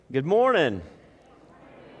Good morning.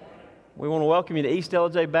 We want to welcome you to East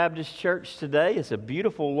LJ Baptist Church today. It's a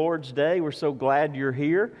beautiful Lord's Day. We're so glad you're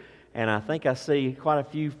here. And I think I see quite a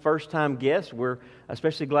few first-time guests. We're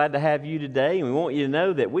especially glad to have you today. And we want you to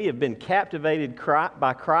know that we have been captivated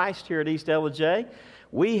by Christ here at East LJ.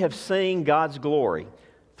 We have seen God's glory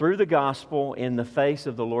through the gospel in the face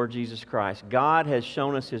of the Lord Jesus Christ. God has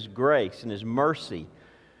shown us His grace and His mercy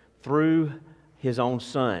through His own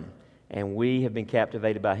Son. And we have been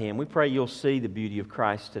captivated by Him. We pray you'll see the beauty of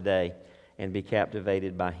Christ today and be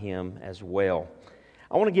captivated by Him as well.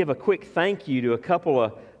 I want to give a quick thank you to a couple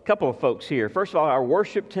of folks here. First of all, our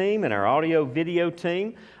worship team and our audio video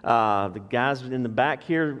team. The guys in the back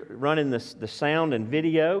here running the sound and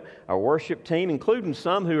video. Our worship team, including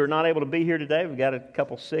some who are not able to be here today. We've got a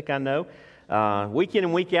couple sick, I know. Week in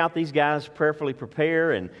and week out, these guys prayerfully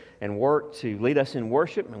prepare and work to lead us in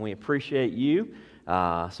worship, and we appreciate you.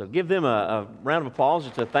 So give them a round of applause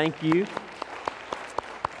just to thank you.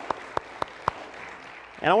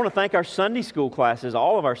 And I want to thank our Sunday school classes,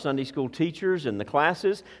 all of our Sunday school teachers and the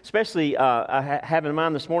classes, especially I have in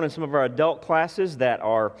mind this morning some of our adult classes that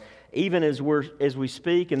are, even as we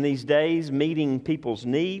speak in these days, meeting people's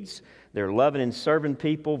needs. They're loving and serving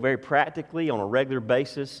people very practically on a regular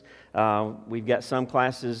basis. We've got some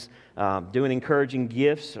classes doing encouraging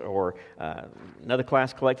gifts, or another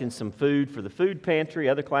class collecting some food for the food pantry.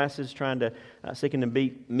 Other classes seeking to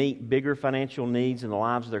meet bigger financial needs in the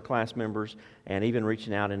lives of their class members, and even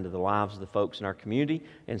reaching out into the lives of the folks in our community.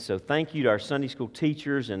 And so thank you to our Sunday school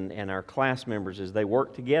teachers and our class members as they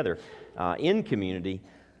work together in community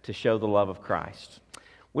to show the love of Christ.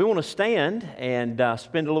 We want to stand and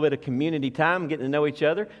spend a little bit of community time getting to know each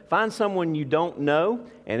other. Find someone you don't know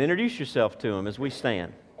and introduce yourself to them as we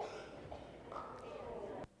stand.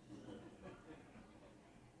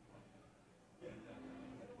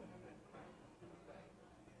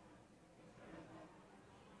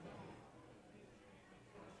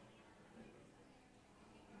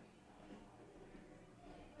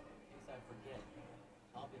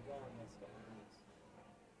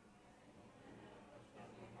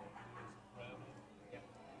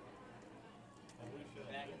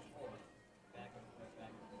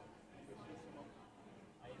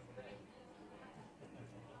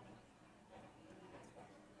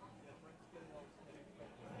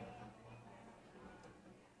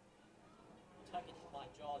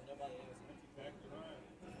 Nobody else. That's exactly right.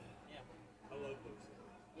 Yeah. I love those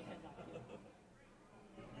songs. Yeah.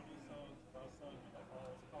 These songs, my son,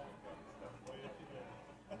 all stuff way up together.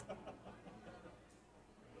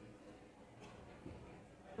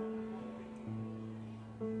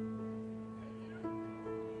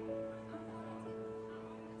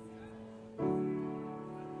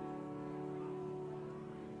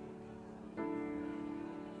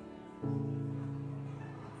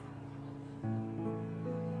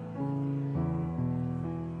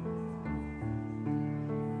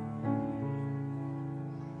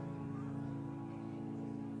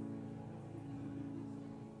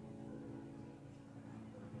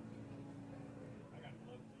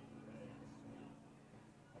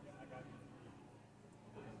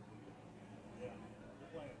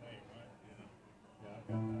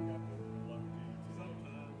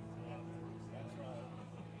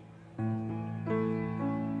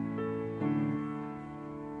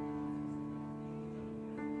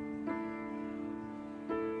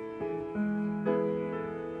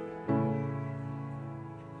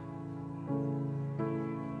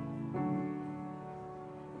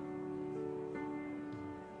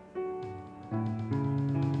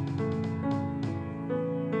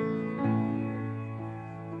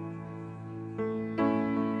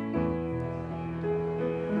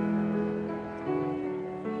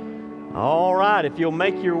 All right, if you'll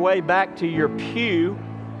make your way back to your pew,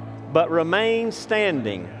 but remain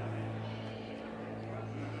standing.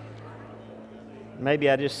 Maybe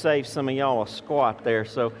I just saved some of y'all a squat there.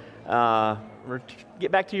 So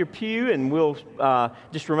get back to your pew, and we'll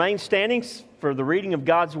just remain standing for the reading of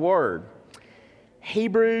God's Word.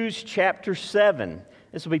 Hebrews chapter 7.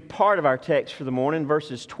 This will be part of our text for the morning,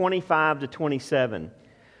 verses 25 to 27.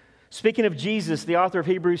 Speaking of Jesus, the author of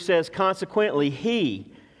Hebrews says, "Consequently,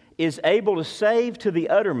 He is able to save to the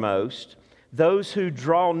uttermost those who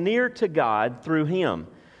draw near to God through Him,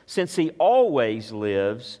 since He always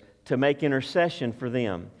lives to make intercession for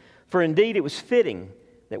them. For indeed it was fitting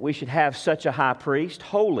that we should have such a high priest,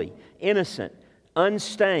 holy, innocent,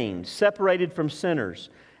 unstained, separated from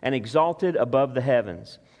sinners, and exalted above the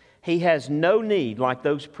heavens. He has no need, like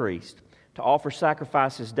those priests, to offer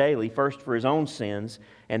sacrifices daily, first for His own sins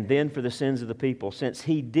and then for the sins of the people, since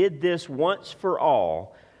He did this once for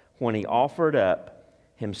all when He offered up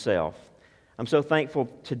himself. I'm so thankful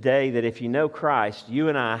today that if you know Christ, you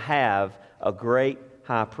and I have a great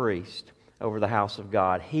high priest over the house of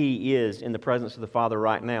God. He is in the presence of the Father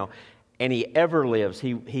right now, and he ever lives.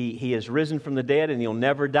 He has risen from the dead, and he'll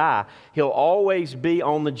never die. He'll always be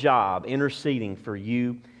on the job interceding for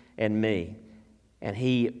you and me. And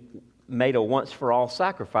he made a once-for-all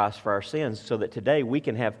sacrifice for our sins so that today we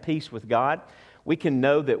can have peace with God. We can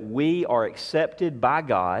know that we are accepted by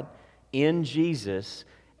God in Jesus,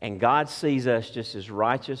 and God sees us just as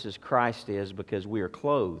righteous as Christ is because we are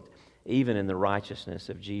clothed even in the righteousness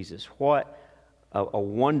of Jesus. What a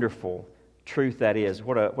wonderful truth that is.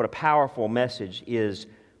 What a powerful message is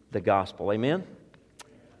the gospel. Amen?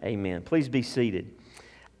 Amen. Please be seated.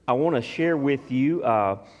 I want to share with you,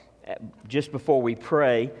 just before we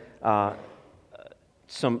pray,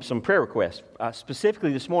 some prayer requests.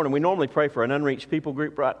 Specifically this morning, we normally pray for an unreached people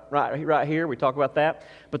group right here. We talk about that.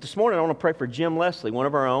 But this morning I want to pray for Jim Leslie, one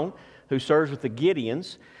of our own, who serves with the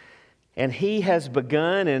Gideons. And he has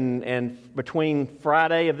begun, and between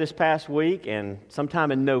Friday of this past week and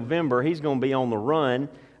sometime in November, he's going to be on the run,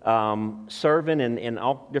 serving in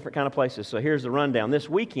all different kind of places. So here's the rundown. This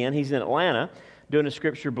weekend, he's in Atlanta doing a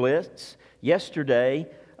Scripture Blitz. Yesterday,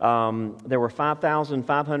 there were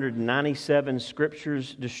 5,597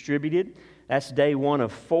 scriptures distributed. That's day one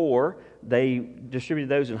of 4. They distributed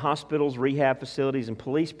those in hospitals, rehab facilities, and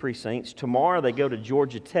police precincts. Tomorrow they go to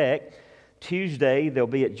Georgia Tech. Tuesday they'll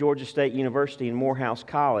be at Georgia State University and Morehouse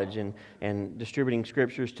College and distributing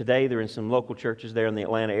scriptures. Today they're in some local churches there in the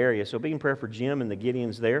Atlanta area. So be in prayer for Jim and the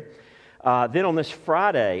Gideons there. Then on this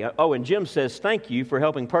Friday, and Jim says thank you for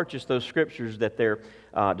helping purchase those scriptures that they're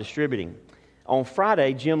distributing. On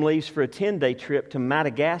Friday, Jim leaves for a 10-day trip to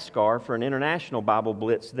Madagascar for an international Bible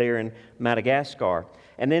Blitz there in Madagascar.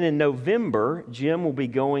 And then in November, Jim will be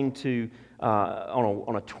going to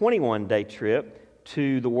on a 21-day trip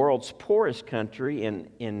to the world's poorest country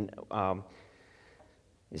in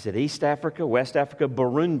is it East Africa, West Africa,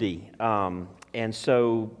 Burundi. And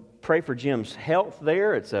so pray for Jim's health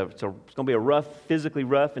there. It's going to be a physically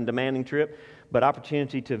rough and demanding trip, but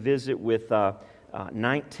opportunity to visit with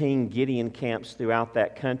 19 Gideon camps throughout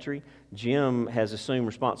that country. Jim has assumed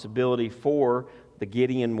responsibility for the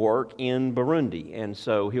Gideon work in Burundi, and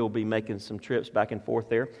so he'll be making some trips back and forth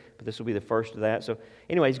there, but this will be the first of that. So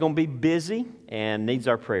anyway, he's going to be busy and needs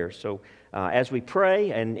our prayers. So as we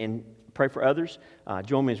pray and pray for others,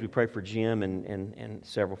 join me as we pray for Jim and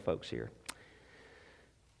several folks here.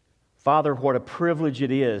 Father, what a privilege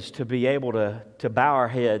it is to be able to bow our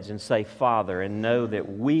heads and say, Father, and know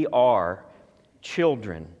that we are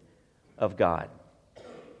children of God.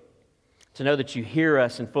 To know that you hear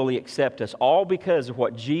us and fully accept us, all because of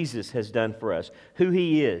what Jesus has done for us, who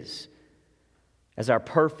He is as our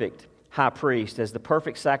perfect high priest, as the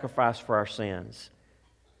perfect sacrifice for our sins,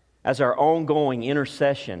 as our ongoing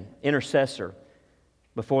intercessor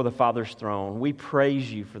before the Father's throne. We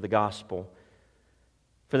praise you for the gospel,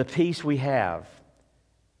 for the peace we have,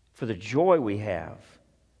 for the joy we have,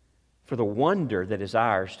 for the wonder that is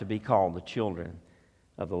ours to be called the children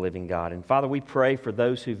of the living God. And Father, we pray for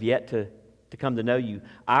those who've yet to come to know you,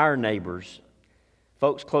 our neighbors,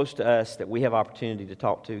 folks close to us that we have opportunity to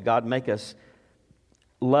talk to. God, make us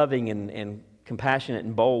loving and compassionate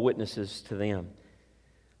and bold witnesses to them.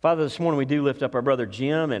 Father, this morning we do lift up our brother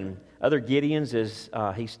Jim and other Gideons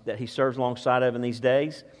that he serves alongside of in these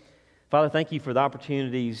days. Father, thank you for the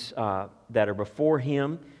opportunities that are before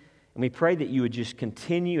him. And we pray that you would just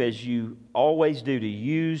continue, as you always do, to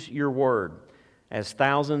use your word. As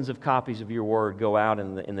thousands of copies of your word go out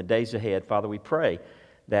in the days ahead, Father, we pray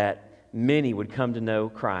that many would come to know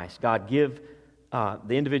Christ. God, give the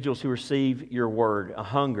individuals who receive your word a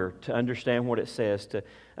hunger to understand what it says, to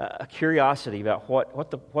a curiosity about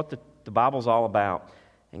what the Bible's all about.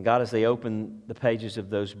 And God, as they open the pages of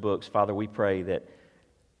those books, Father, we pray that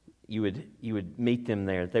you would meet them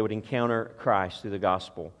there, that they would encounter Christ through the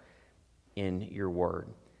gospel in your word.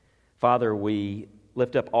 Father, we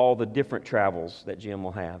lift up all the different travels that Jim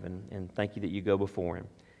will have, and thank you that you go before him.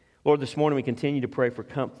 Lord, this morning we continue to pray for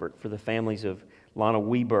comfort for the families of Lana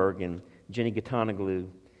Weberg and Jenny Gatanaglu.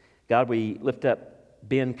 God, we lift up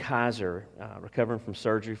Ben Kaiser, recovering from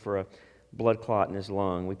surgery for a blood clot in his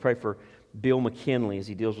lung. We pray for Bill McKinley as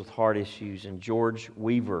he deals with heart issues, and George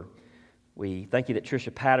Weaver. We thank you that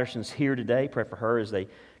Tricia Patterson's here today. Pray for her as they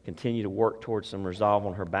continue to work towards some resolve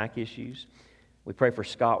on her back issues. We pray for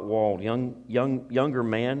Scott Wald, younger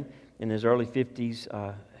man in his early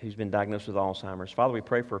 50s who's been diagnosed with Alzheimer's. Father, we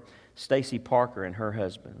pray for Stacy Parker and her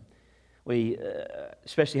husband. We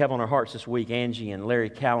especially have on our hearts this week Angie and Larry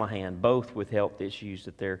Callahan, both with health issues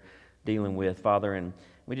that they're dealing with, Father. And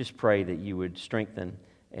we just pray that you would strengthen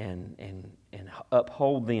and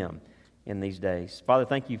uphold them in these days. Father,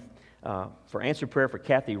 thank you for answered prayer for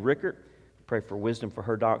Kathy Rickert. Pray for wisdom for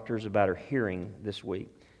her doctors about her hearing this week.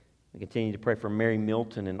 We continue to pray for Mary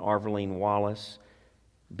Milton and Arveline Wallace,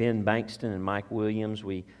 Ben Bankston and Mike Williams.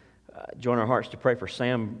 We join our hearts to pray for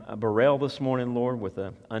Sam Burrell this morning, Lord, with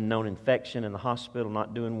an unknown infection in the hospital,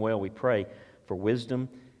 not doing well. We pray for wisdom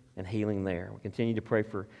and healing there. We continue to pray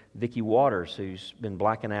for Vicki Waters, who's been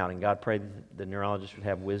blacking out, and God prayed that the neurologist would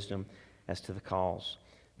have wisdom as to the cause.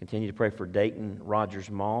 Continue to pray for Dayton Rogers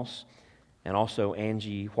Moss, and also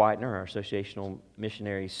Angie Whitener, our associational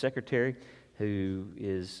missionary secretary, who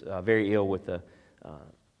is very ill with a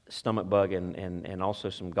stomach bug and also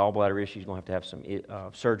some gallbladder issues. Going to have some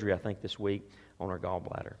surgery, I think, this week on her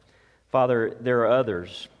gallbladder. Father, there are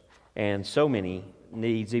others and so many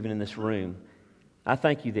needs even in this room. I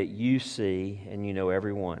thank you that you see and you know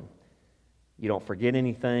everyone. You don't forget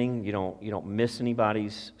anything. You don't miss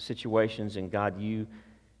anybody's situations. And God, you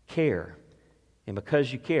care. And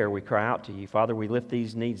because you care, we cry out to you. Father, we lift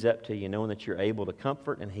these needs up to you, knowing that you're able to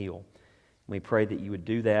comfort and heal. We pray that you would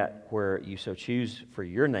do that where you so choose for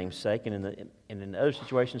your name's sake. And in other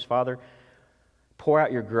situations, Father, pour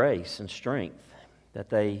out your grace and strength that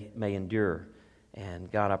they may endure.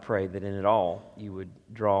 And God, I pray that in it all, you would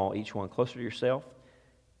draw each one closer to yourself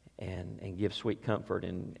and give sweet comfort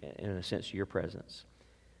in a sense of your presence.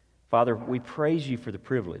 Father, we praise you for the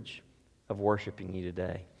privilege of worshiping you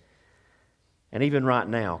today. And even right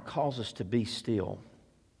now, cause us to be still,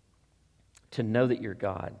 to know that you're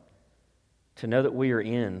God, to know that we are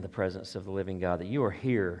in the presence of the living God, that you are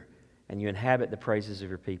here and you inhabit the praises of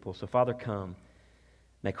your people. So, Father, come.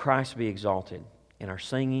 May Christ be exalted in our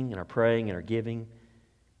singing, in our praying, in our giving,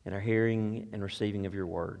 in our hearing and receiving of your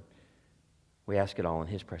word. We ask it all in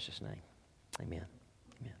his precious name. Amen.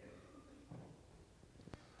 Amen.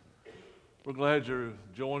 We're glad you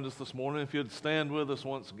joined us this morning. If you'd stand with us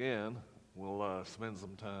once again, we'll spend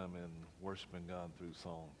some time in worshiping God through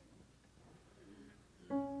song.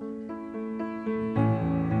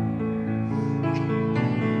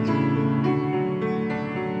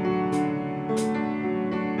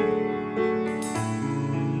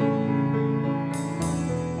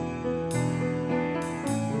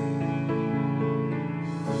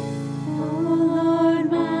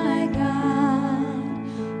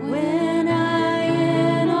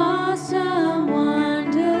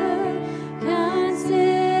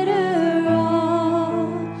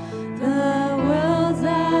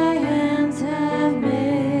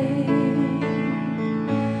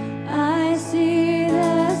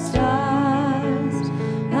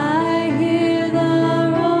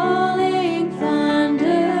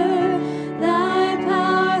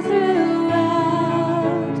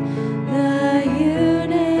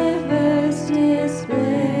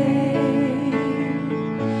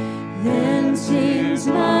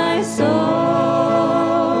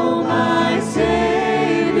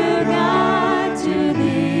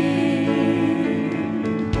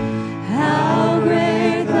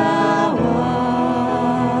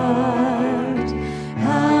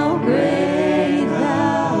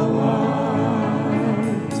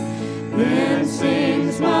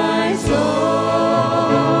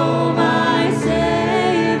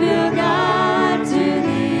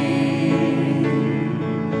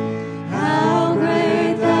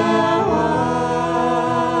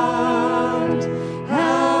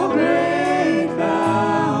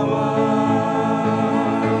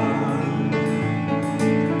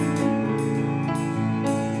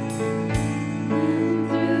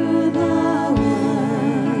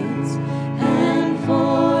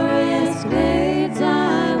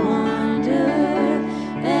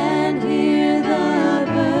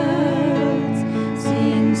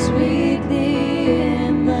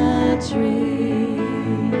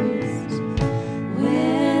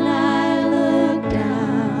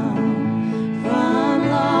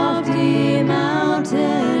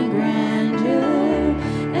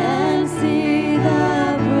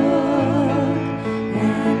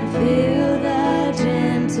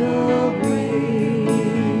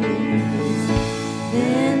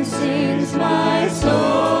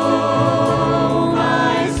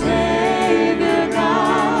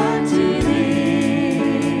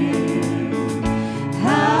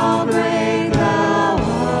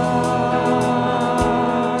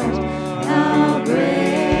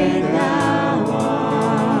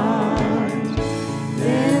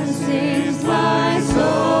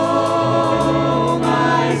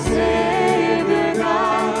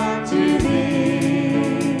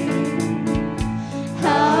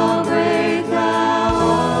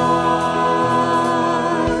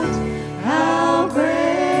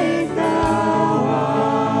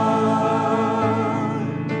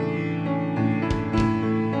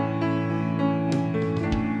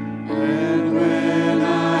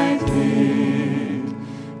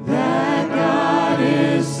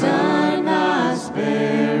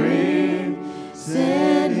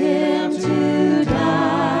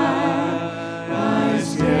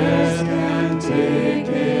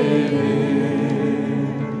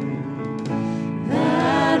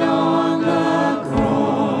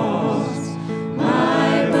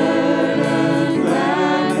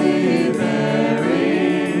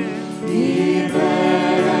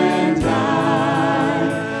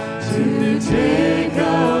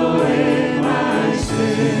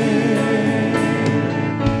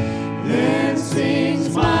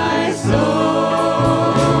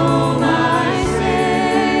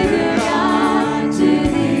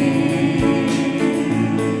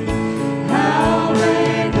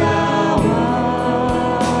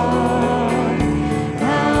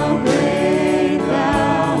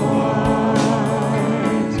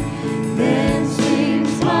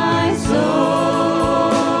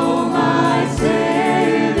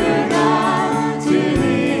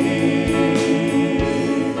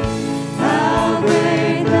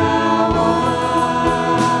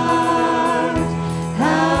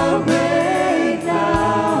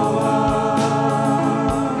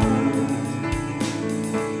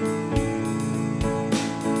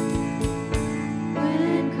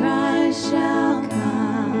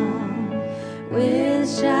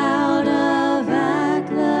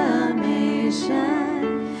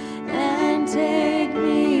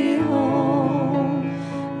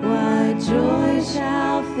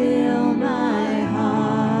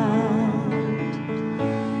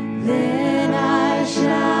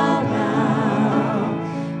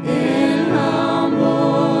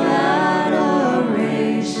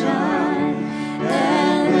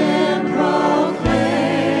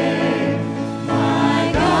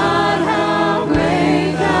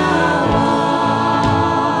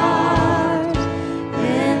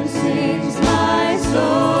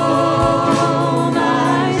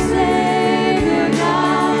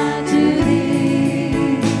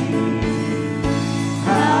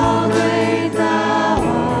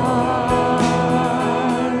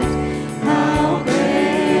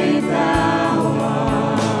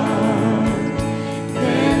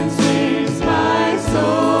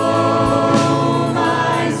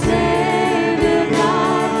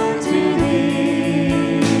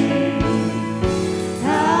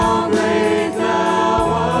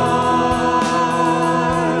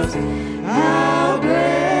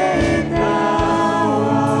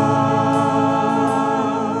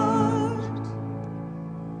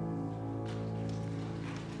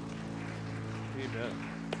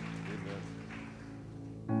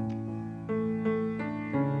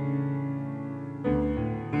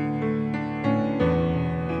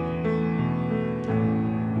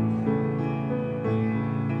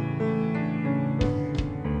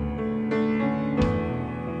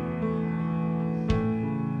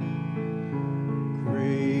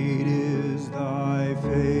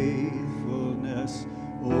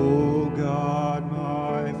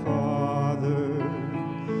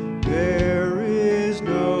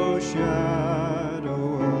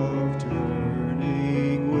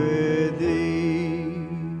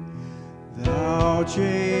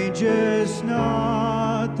 changest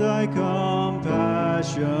not, thy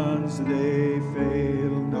compassions, they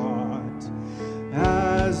fail not.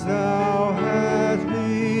 As thou hast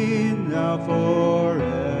been, thou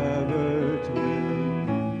forever twill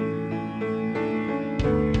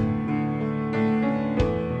be.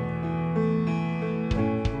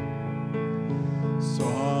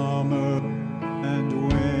 Summer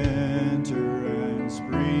and winter and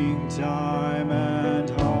springtime and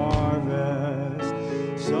harvest,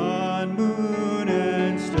 sun, moon,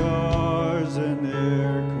 and stars in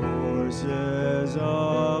their courses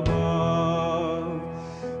above,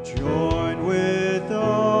 joy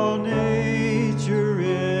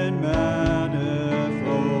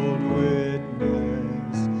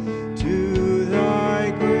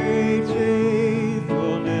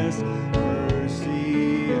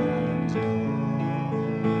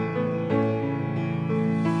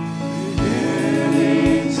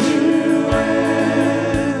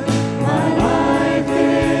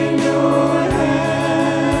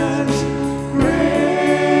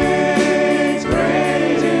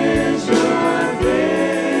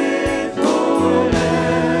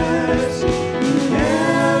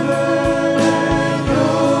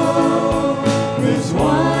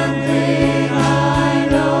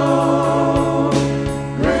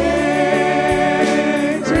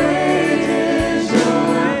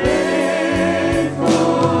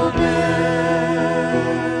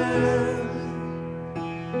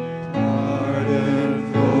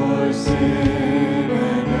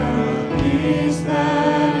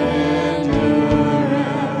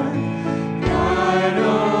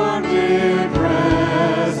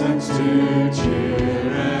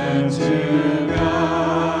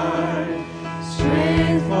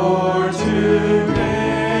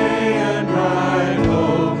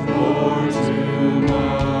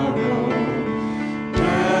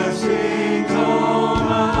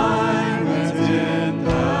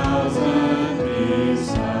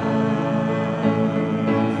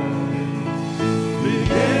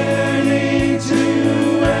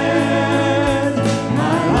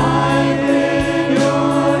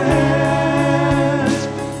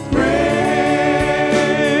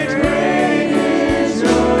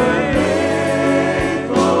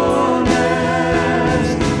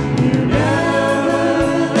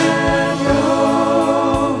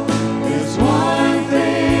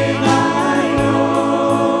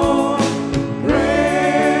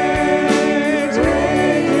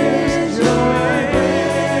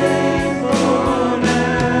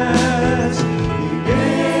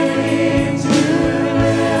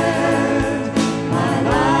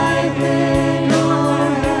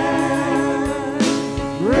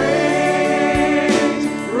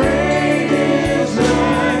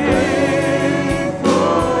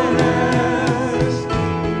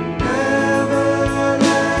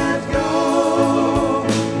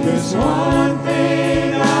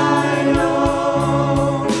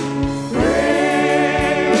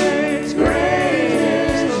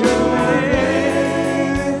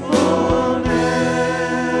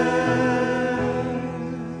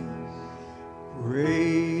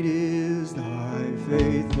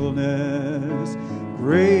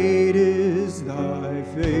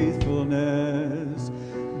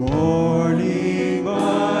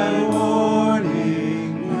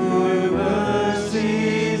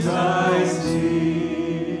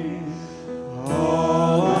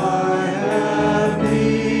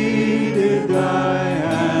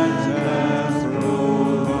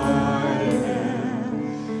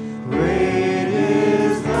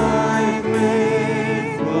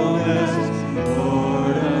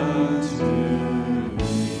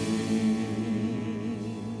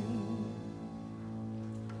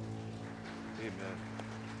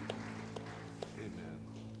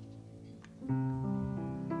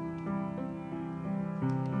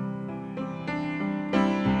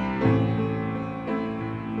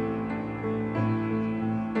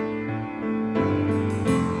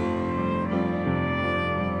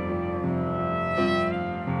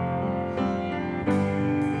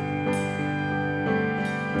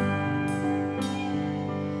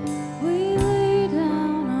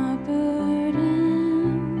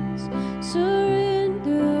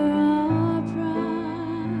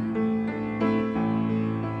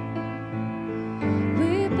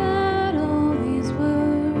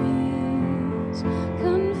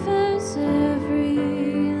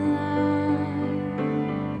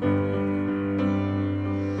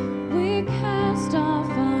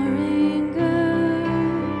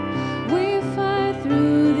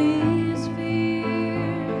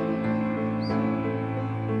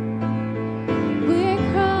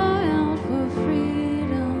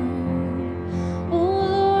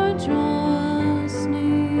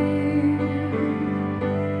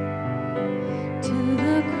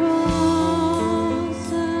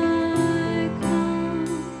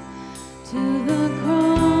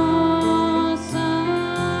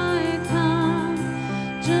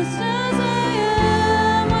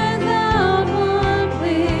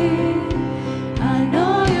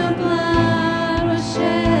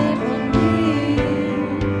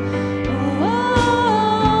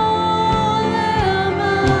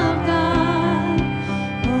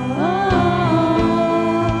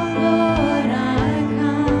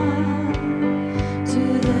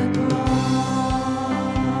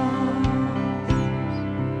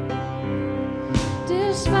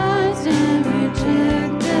despised and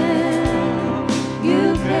rejected,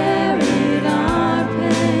 you carried our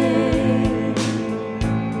pain.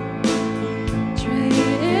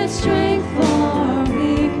 Traded strength for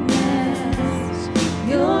weakness,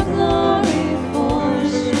 your glory for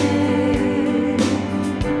shame.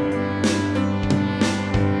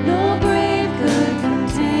 No grave could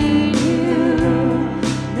contain you,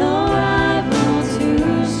 no rival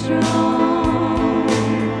too strong.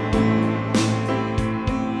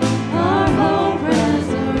 Our hope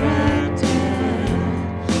resurrected,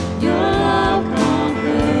 your love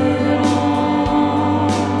conquered all.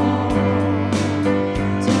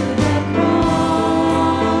 To the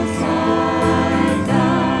cross I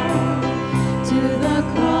died, to the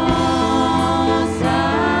cross I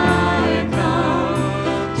come,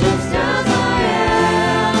 just as I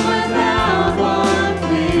am without one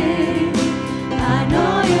plea. I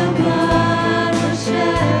know your blood was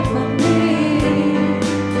shed for me.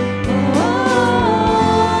 Oh,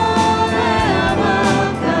 Lamb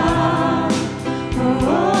of God, oh,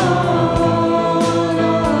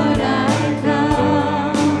 Lord, I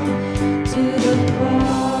come to the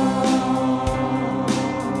cross.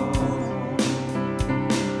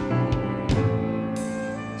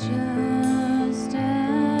 Just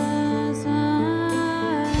as I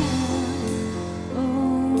am,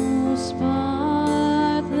 oh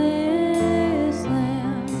spotless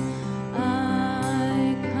Lamb,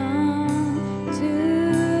 I come to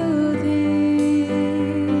Thee.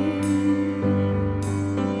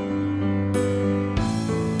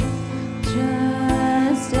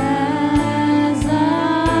 Just as I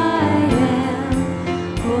am,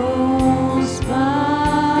 oh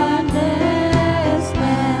spotless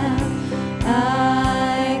Lamb,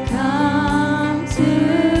 I come to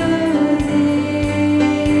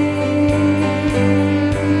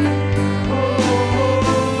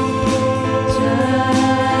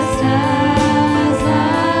Just as I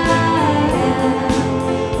am,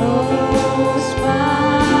 oh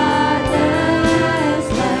spotless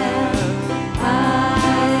Lamb, I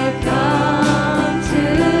come to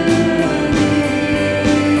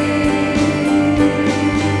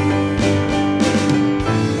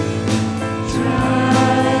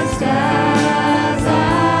Just as I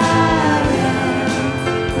am,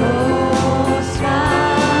 oh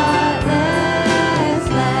spotless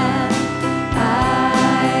Lamb, I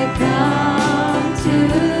come to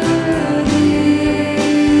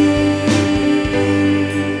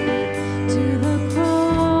To the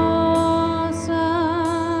cross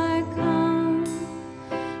I come,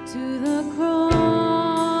 to the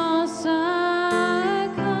cross I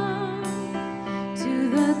come, to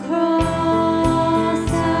the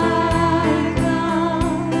cross I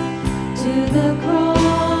come, to the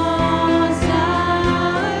cross I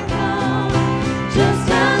come, just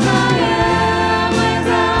as I am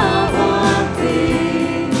without one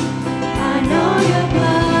plea. I know your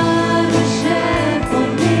blood was shed for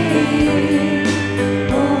me.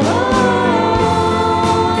 Oh,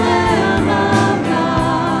 Lamb of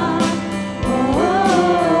God, oh,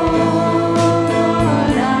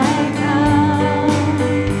 Lord, I come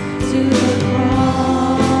to the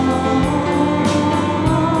cross.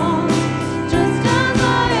 Just as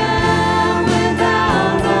I am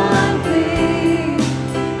without one plea.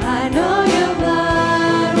 I know your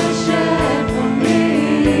blood was shed for me.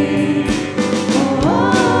 Oh,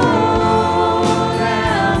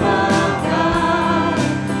 Lamb of God,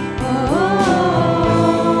 oh,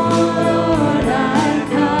 Lord, I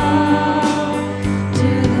come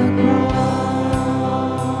to the cross,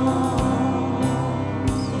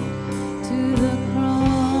 to the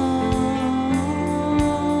cross,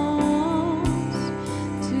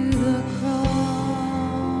 to the cross.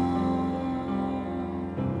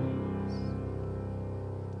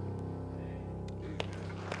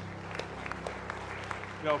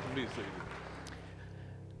 Y'all can be seated.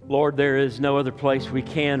 Lord, there is no other place we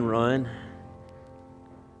can run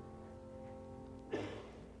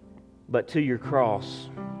but to your cross.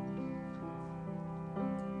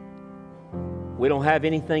 We don't have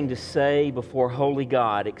anything to say before holy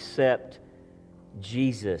God except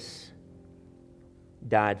Jesus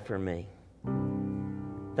died for me.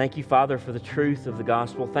 Thank you, Father, for the truth of the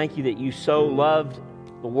gospel. Thank you that you so loved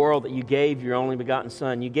the world that you gave your only begotten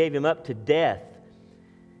Son. You gave him up to death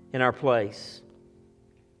in our place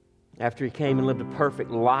after he came and lived a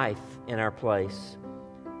perfect life in our place.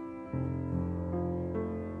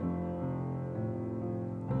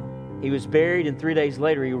 He was buried, and 3 days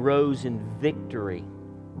later he rose in victory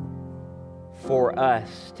for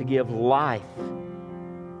us to give life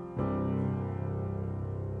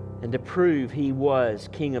and to prove he was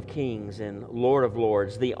King of Kings and Lord of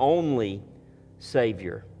Lords, the only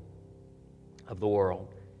Savior of the world,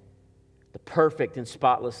 the perfect and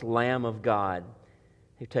spotless Lamb of God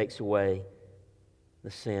who takes away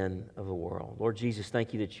the sin of the world. Lord Jesus,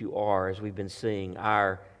 thank you that you are, as we've been seeing,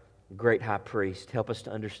 our great high priest. Help us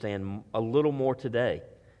to understand a little more today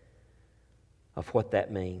of what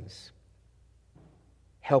that means.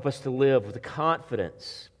 Help us to live with the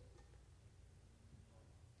confidence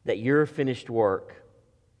that your finished work,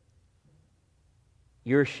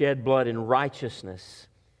 your shed blood in righteousness,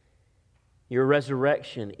 your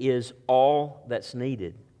resurrection is all that's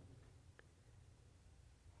needed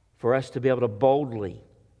for us to be able to boldly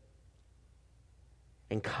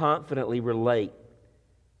and confidently relate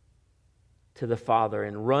to the Father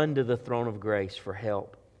and run to the throne of grace for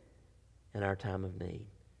help in our time of need.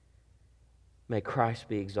 May Christ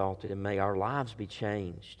be exalted and may our lives be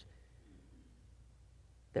changed,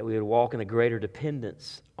 that we would walk in a greater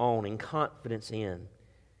dependence on and confidence in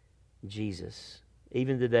Jesus,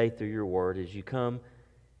 even today through your word, as you come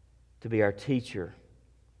to be our teacher,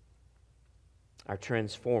 our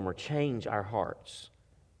transformer. Change our hearts,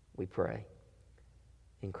 we pray.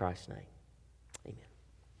 In Christ's name, amen.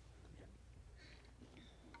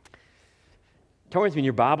 Turn with me in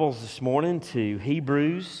your Bibles this morning to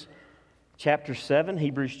Hebrews chapter 7.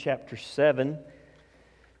 Hebrews chapter 7.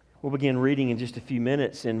 We'll begin reading in just a few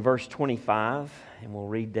minutes in verse 25, and we'll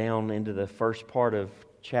read down into the first part of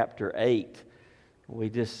chapter 8. Are we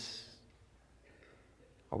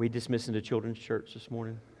dismissing to children's church this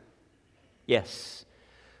morning? Yes.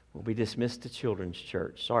 We'll be dismissed to children's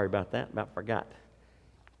church. Sorry about that. About forgot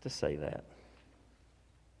to say that.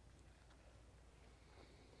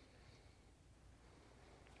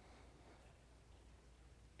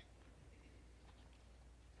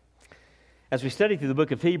 As we study through the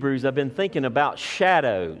book of Hebrews, I've been thinking about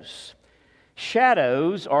shadows.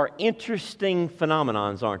 Shadows are interesting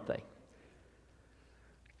phenomenons, aren't they?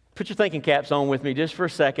 Put your thinking caps on with me just for a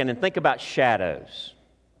second and think about shadows.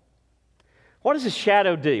 What does a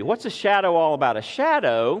shadow do? What's a shadow all about? A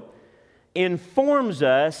shadow informs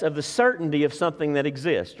us of the certainty of something that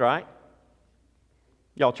exists, right?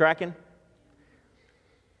 Y'all tracking?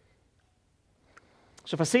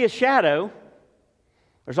 So if I see a shadow,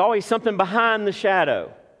 there's always something behind the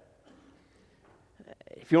shadow.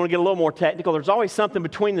 If you want to get a little more technical, there's always something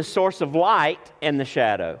between the source of light and the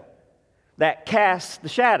shadow that casts the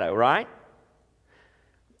shadow, right?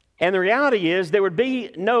 And the reality is there would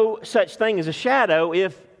be no such thing as a shadow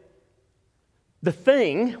if the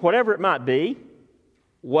thing, whatever it might be,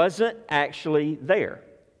 wasn't actually there.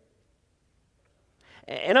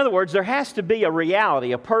 In other words, there has to be a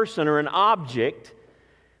reality, a person or an object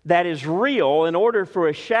that is real in order for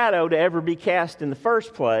a shadow to ever be cast in the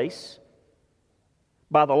first place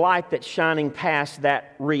by the light that's shining past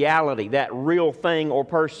that reality, that real thing or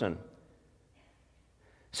person.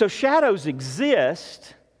 So shadows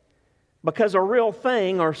exist because a real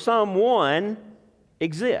thing or someone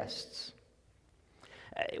exists.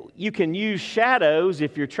 You can use shadows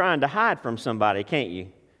if you're trying to hide from somebody, can't you?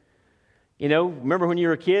 You know, remember when you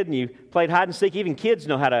were a kid and you played hide and seek? Even kids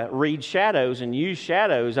know how to read shadows and use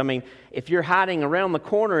shadows. I mean, if you're hiding around the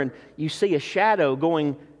corner and you see a shadow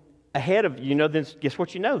going ahead of you, then guess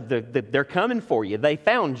what you know? They're coming for you. They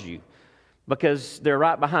found you because they're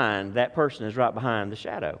right behind. That person is right behind the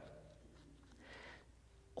shadow.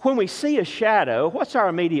 When we see a shadow, what's our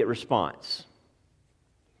immediate response?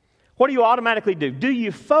 What do you automatically do? Do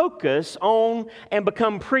you focus on and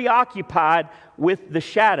become preoccupied with the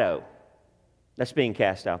shadow that's being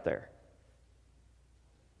cast out there?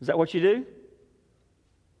 Is that what you do?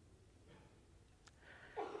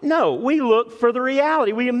 No, we look for the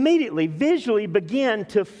reality. We immediately, visually begin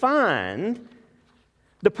to find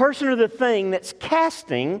the person or the thing that's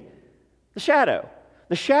casting the shadow.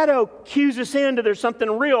 The shadow cues us into there's something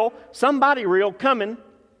real, somebody real coming,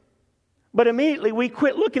 but immediately we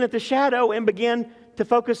quit looking at the shadow and begin to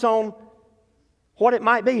focus on what it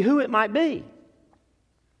might be, who it might be.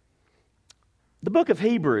 The book of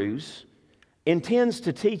Hebrews intends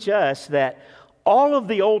to teach us that all of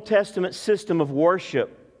the Old Testament system of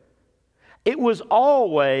worship, it was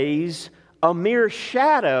always a mere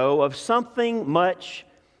shadow of something much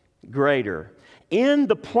greater. In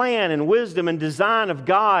the plan and wisdom and design of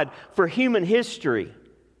God for human history,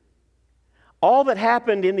 all that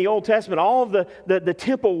happened in the Old Testament, all of the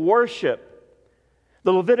temple worship,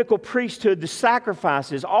 the Levitical priesthood, the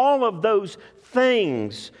sacrifices, all of those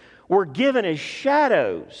things were given as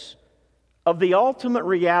shadows of the ultimate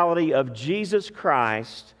reality of Jesus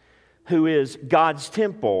Christ, who is God's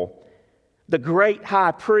temple, the great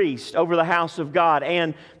high priest over the house of God,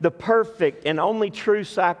 and the perfect and only true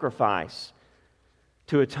sacrifice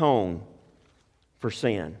to atone for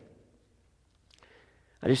sin.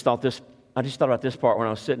 I just thought about this part when I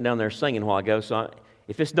was sitting down there singing a while ago. So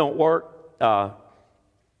if this don't work, we'll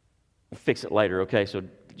fix it later, okay? So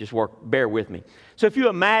just bear with me. So if you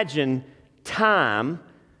imagine time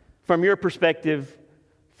from your perspective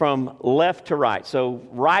from left to right. So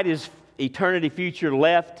right is eternity future,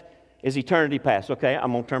 left is eternity past. Okay,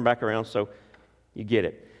 I'm going to turn back around so you get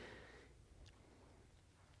it.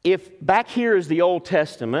 If back here is the Old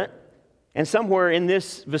Testament, and somewhere in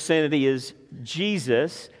this vicinity is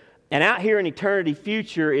Jesus, and out here in eternity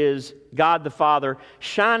future is God the Father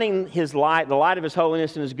shining His light, the light of His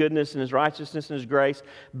holiness and His goodness and His righteousness and His grace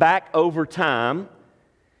back over time.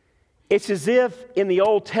 It's as if in the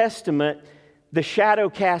Old Testament, the shadow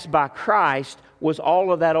cast by Christ was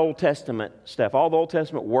all of that Old Testament stuff, all the Old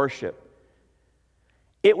Testament worship.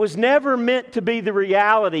 It was never meant to be the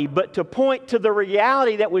reality, but to point to the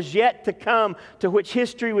reality that was yet to come, to which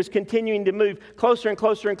history was continuing to move closer and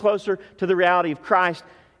closer and closer to the reality of Christ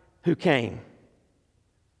who came.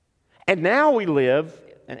 And now we live,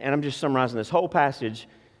 and I'm just summarizing this whole passage,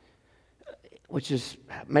 which is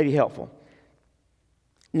maybe helpful.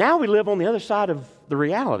 Now we live on the other side of the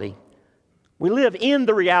reality. We live in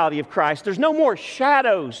the reality of Christ. There's no more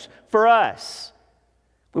shadows for us.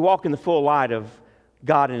 We walk in the full light of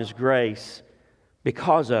God and His grace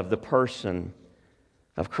because of the person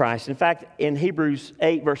of Christ. In fact, in Hebrews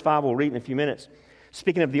 8, verse 5, we'll read in a few minutes,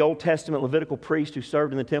 speaking of the Old Testament Levitical priest who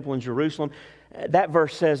served in the temple in Jerusalem, that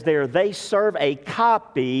verse says there, they serve a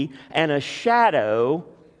copy and a shadow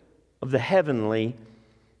of the heavenly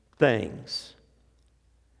things.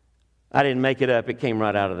 I didn't make it up. It came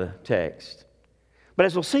right out of the text. But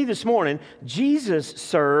as we'll see this morning, Jesus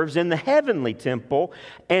serves in the heavenly temple,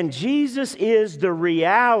 and Jesus is the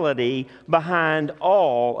reality behind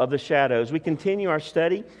all of the shadows. We continue our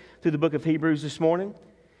study through the book of Hebrews this morning.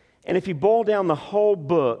 And if you boil down the whole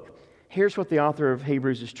book, here's what the author of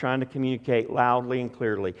Hebrews is trying to communicate loudly and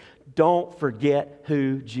clearly. Don't forget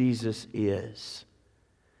who Jesus is.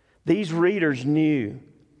 These readers knew.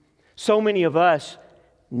 So many of us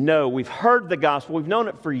know. We've heard the gospel. We've known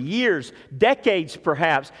it for years, decades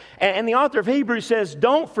perhaps. And the author of Hebrews says,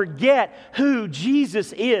 don't forget who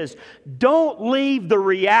Jesus is. Don't leave the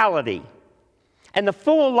reality and the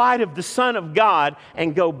full light of the Son of God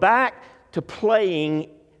and go back to playing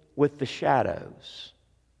with the shadows.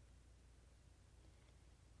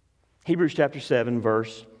 Hebrews chapter 7,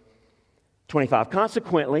 verse 25.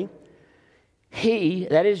 Consequently, He,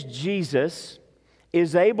 that is Jesus,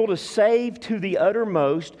 is able to save to the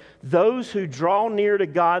uttermost those who draw near to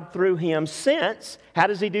God through Him, since, how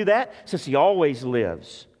does He do that? Since He always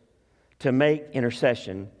lives to make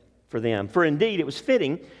intercession for them. For indeed, it was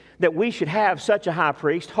fitting that we should have such a high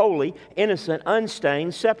priest, holy, innocent,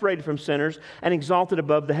 unstained, separated from sinners, and exalted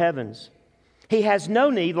above the heavens. He has no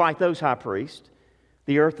need, like those high priests,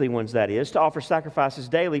 the earthly ones that is, to offer sacrifices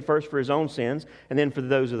daily, first for His own sins and then for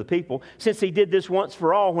those of the people, since He did this once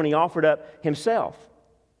for all when He offered up Himself.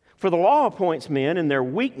 For the law appoints men in their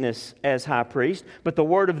weakness as high priest, but the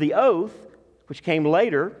word of the oath, which came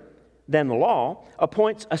later than the law,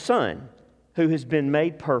 appoints a son who has been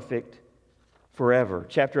made perfect forever.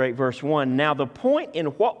 Chapter 8, verse 1. Now the point in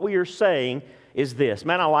what we are saying is this.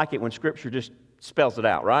 Man, I like it when Scripture just spells it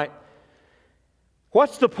out, right?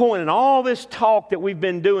 What's the point in all this talk that we've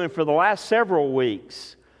been doing for the last several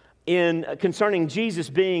weeks concerning Jesus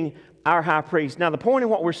being our high priest? Now, the point in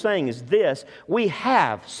what we're saying is this. We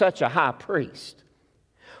have such a high priest.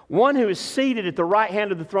 One who is seated at the right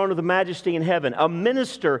hand of the throne of the majesty in heaven. A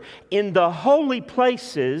minister in the holy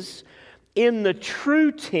places in the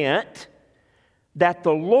true tent that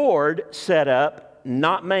the Lord set up,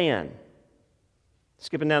 not man.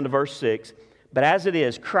 Skipping down to verse 6. But as it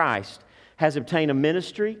is, Christ has obtained a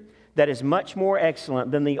ministry that is much more excellent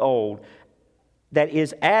than the old, that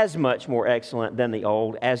is as much more excellent than the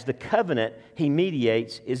old, as the covenant He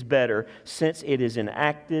mediates is better, since it is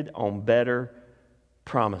enacted on better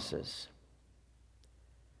promises.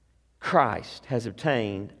 Christ has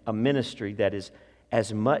obtained a ministry that is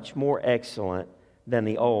as much more excellent than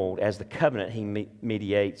the old, as the covenant He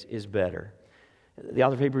mediates is better. The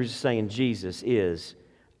author of Hebrews is saying Jesus is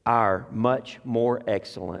our much more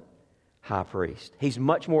excellent high priest. He's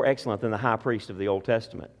much more excellent than the high priest of the Old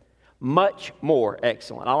Testament. Much more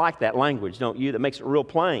excellent. I like that language, don't you? That makes it real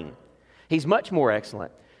plain. He's much more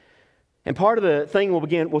excellent. And part of the thing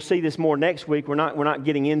we'll see this more next week. We're not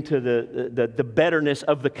getting into the betterness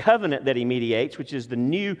of the covenant that He mediates, which is the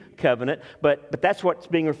new covenant, but that's what's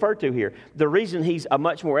being referred to here. The reason He's a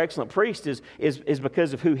much more excellent priest is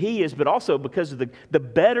because of who He is, but also because of the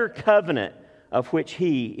better covenant of which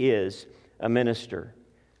He is a minister.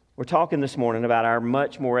 We're talking this morning about our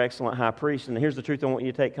much more excellent high priest, and here's the truth I want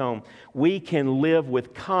you to take home. We can live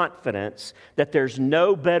with confidence that there's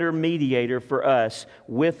no better mediator for us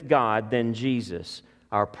with God than Jesus,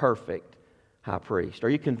 our perfect high priest. Are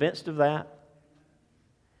you convinced of that?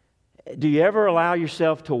 Do you ever allow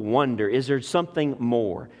yourself to wonder, is there something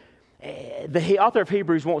more? The author of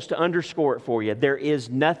Hebrews wants to underscore it for you. There is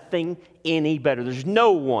nothing any better. There's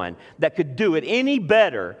no one that could do it any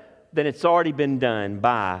better than it's already been done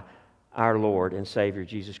by our Lord and Savior,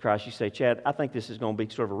 Jesus Christ. You say, Chad, I think this is going to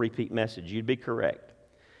be sort of a repeat message. You'd be correct.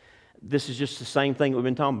 This is just the same thing we've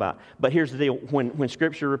been talking about. But here's the deal. When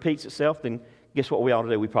Scripture repeats itself, then guess what we ought to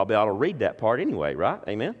do? We probably ought to read that part anyway, right?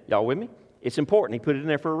 Amen? Y'all with me? It's important. He put it in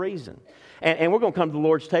there for a reason. And we're going to come to the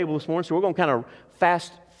Lord's table this morning, so we're going to kind of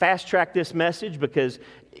fast track this message because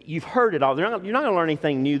you've heard it all. You're not going to learn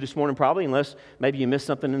anything new this morning probably, unless maybe you missed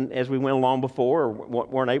something as we went along before or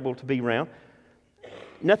weren't able to be around.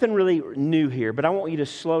 Nothing really new here, but I want you to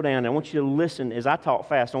slow down. I want you to listen as I talk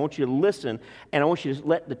fast. I want you to listen, and I want you to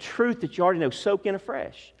let the truth that you already know soak in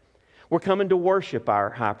afresh. We're coming to worship our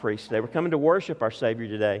high priest today. We're coming to worship our Savior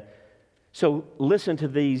today. So listen to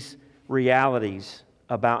these realities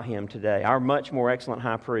about him today, our much more excellent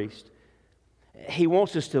high priest. He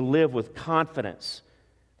wants us to live with confidence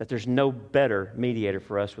that there's no better mediator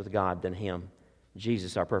for us with God than him,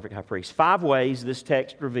 Jesus, our perfect high priest. 5 ways this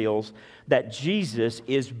text reveals that Jesus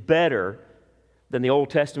is better than the Old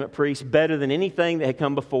Testament priest, better than anything that had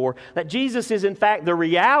come before, that Jesus is in fact the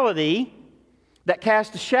reality that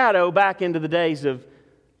cast a shadow back into the days of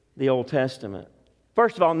the Old Testament.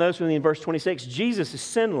 First of all, notice with me in verse 26, Jesus is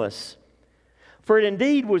sinless. For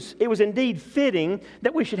it was indeed fitting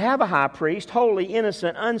that we should have a high priest, holy,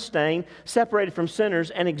 innocent, unstained, separated from sinners,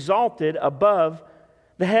 and exalted above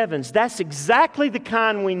the heavens. That's exactly the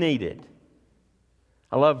kind we needed.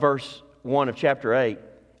 I love verse 1 of chapter 8.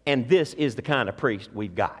 And this is the kind of priest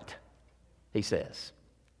we've got, he says.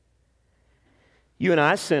 You and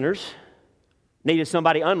I, sinners, needed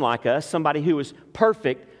somebody unlike us, somebody who was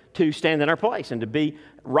perfect to stand in our place and to be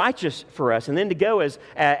righteous for us, and then to go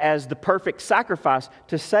as the perfect sacrifice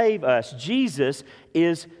to save us. Jesus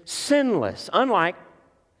is sinless, unlike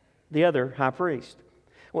the other high priest.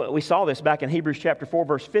 Well, we saw this back in Hebrews chapter 4,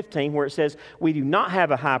 verse 15, where it says, we do not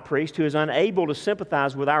have a high priest who is unable to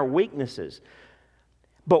sympathize with our weaknesses,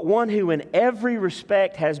 but one who in every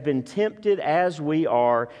respect has been tempted as we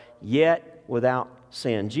are, yet without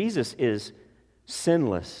sin. Jesus is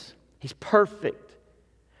sinless. He's perfect.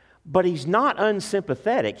 But he's not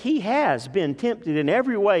unsympathetic. He has been tempted in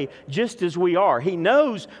every way just as we are. He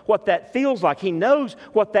knows what that feels like. He knows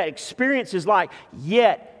what that experience is like.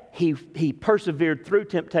 Yet he persevered through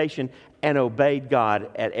temptation and obeyed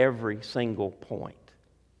God at every single point.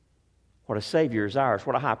 What a Savior is ours.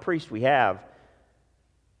 What a high priest we have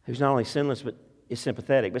who's not only sinless but is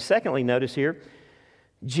sympathetic. But secondly, notice here,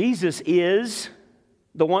 Jesus is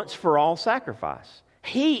the once-for-all sacrifice.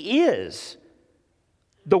 He is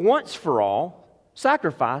the once-for-all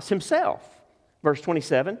sacrifice himself. Verse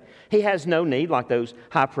 27, he has no need, like those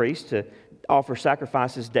high priests, to offer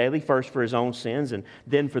sacrifices daily, first for his own sins and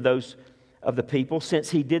then for those of the people,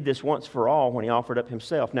 since he did this once for all when he offered up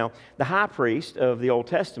himself. Now, the high priest of the Old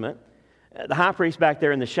Testament, the high priest back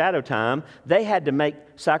there in the shadow time, they had to make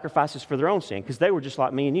sacrifices for their own sin because they were just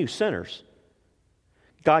like me and you, sinners.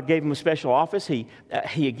 God gave them a special office. He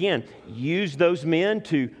again used those men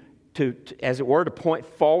to, as it were, to point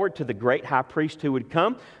forward to the great high priest who would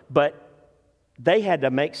come, but they had to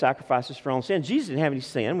make sacrifices for their own sin. Jesus didn't have any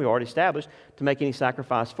sin, we already established, to make any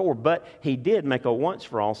sacrifice for, but he did make a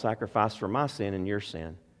once-for-all sacrifice for my sin and your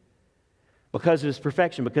sin. Because of his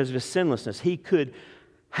perfection, because of his sinlessness, he could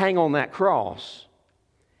hang on that cross,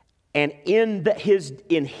 and in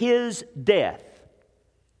his death,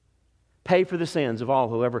 pay for the sins of all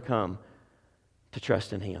who ever come to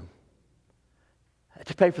trust in him.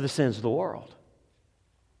 To pay for the sins of the world.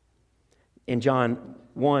 In John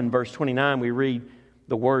 1, verse 29, we read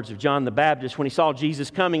the words of John the Baptist. When he saw Jesus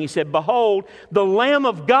coming, he said, "Behold, the Lamb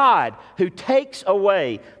of God who takes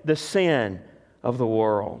away the sin of the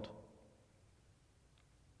world."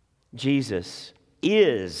 Jesus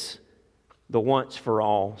is the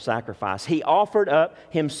once-for-all sacrifice. He offered up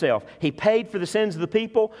himself. He paid for the sins of the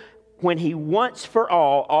people when he once for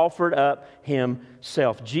all offered up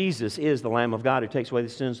himself. Jesus is the Lamb of God who takes away the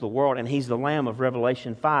sins of the world, and he's the Lamb of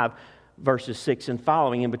Revelation 5, verses 6 and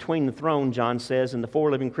following. In between the throne, John says, and the 4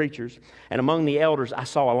 living creatures, and among the elders I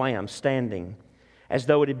saw a lamb standing as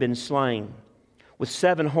though it had been slain, with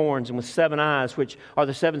 7 horns and with 7 eyes, which are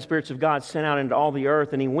the 7 spirits of God sent out into all the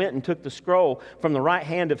earth. And he went and took the scroll from the right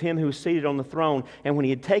hand of him who was seated on the throne. And when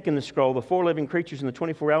he had taken the scroll, the 4 living creatures and the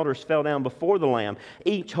 24 elders fell down before the Lamb,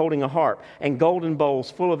 each holding a harp and golden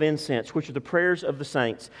bowls full of incense, which are the prayers of the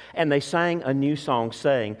saints. And they sang a new song,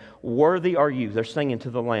 saying, "Worthy are you," they're singing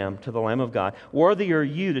to the Lamb of God, "worthy are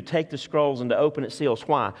you to take the scrolls and to open its seals."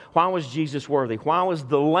 Why? Why was Jesus worthy? Why was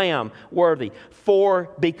the Lamb worthy?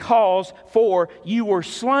 Because you were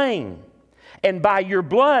slain, and by your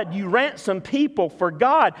blood you ransomed people for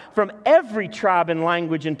God from every tribe and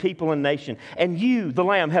language and people and nation. And you, the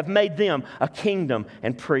Lamb, have made them a kingdom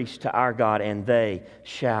and priests to our God, and they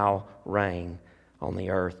shall reign on the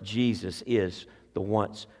earth. Jesus is the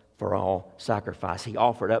once for all sacrifice. He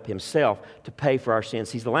offered up himself to pay for our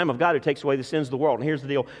sins. He's the Lamb of God who takes away the sins of the world. And here's the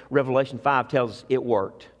deal. Revelation 5 tells us it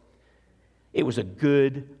worked. It was a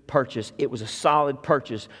good purchase. It was a solid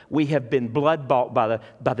purchase. We have been blood bought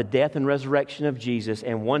by the death and resurrection of Jesus.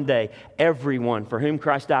 And one day, everyone for whom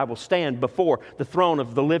Christ died will stand before the throne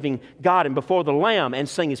of the living God and before the Lamb and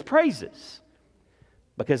sing his praises.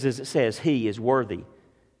 Because as it says, he is worthy,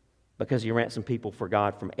 because he ransomed people for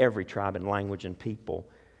God from every tribe and language and people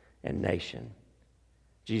and nation.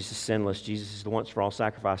 Jesus is sinless. Jesus is the once for all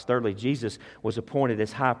sacrifice. Thirdly, Jesus was appointed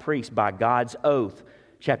as high priest by God's oath.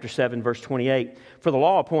 Chapter 7, verse 28. For the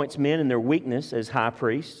law appoints men in their weakness as high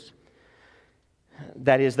priests.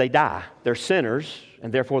 That is, they die. They're sinners,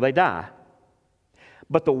 and therefore they die.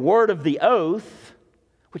 But the word of the oath,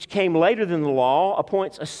 which came later than the law,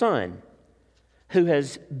 appoints a son who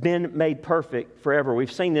has been made perfect forever.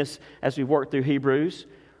 We've seen this as we've worked through Hebrews.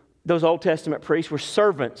 Those Old Testament priests were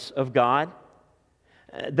servants of God.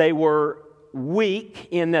 They were weak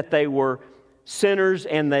in that they were sinners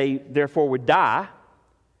and they therefore would die.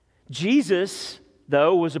 Jesus,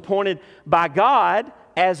 though, was appointed by God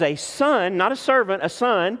as a son, not a servant, a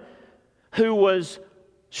son, who was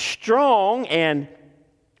strong and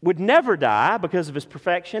would never die because of his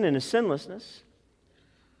perfection and his sinlessness.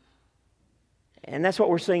 And that's what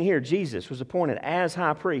we're seeing here. Jesus was appointed as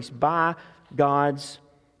high priest by God's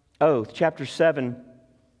oath. Chapter 7,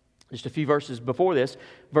 just a few verses before this,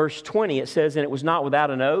 verse 20, it says, "And it was not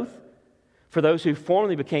without an oath. For those who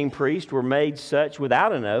formerly became priests were made such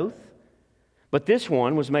without an oath. But this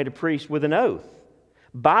one was made a priest with an oath,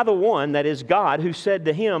 by the one, that is God, who said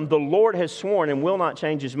to him, 'The Lord has sworn and will not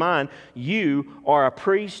change his mind. You are a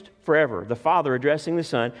priest forever.'" The Father addressing the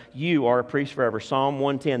Son, "You are a priest forever." Psalm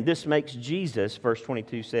 110. This makes Jesus, verse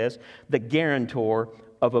 22 says, the guarantor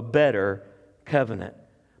of a better covenant,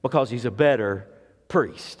 because he's a better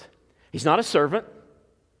priest. He's not a servant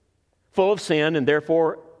full of sin and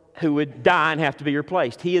therefore who would die and have to be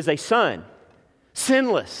replaced. He is a son,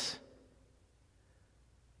 sinless,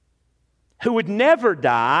 who would never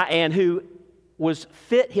die and who was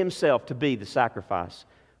fit himself to be the sacrifice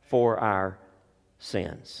for our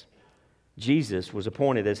sins. Jesus was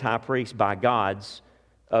appointed as high priest by God's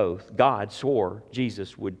oath. God swore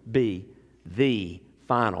Jesus would be the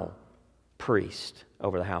final priest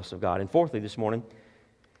over the house of God. And fourthly, this morning,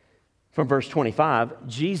 from verse 25,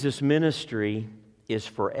 Jesus' ministry is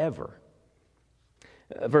forever.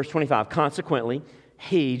 Verse 25, "Consequently,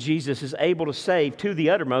 he, Jesus, is able to save to the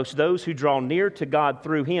uttermost those who draw near to God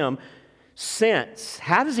through him, since..."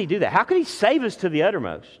 How does he do that? How can he save us to the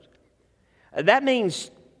uttermost? That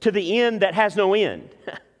means to the end that has no end.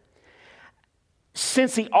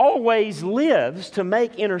 Since he always lives to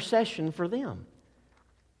make intercession for them.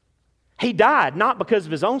 He died not because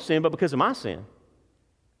of his own sin, but because of my sin.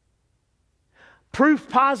 Proof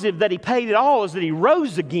positive that he paid it all is that he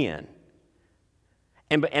rose again.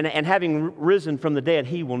 And having risen from the dead,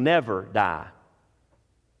 he will never die.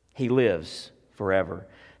 He lives forever.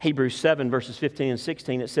 Hebrews 7, verses 15 and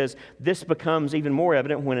 16, it says, "This becomes even more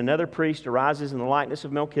evident when another priest arises in the likeness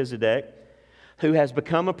of Melchizedek, who has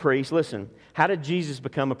become a priest." Listen, how did Jesus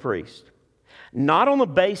become a priest? Not on the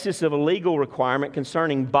basis of a legal requirement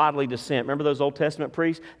concerning bodily descent. Remember those Old Testament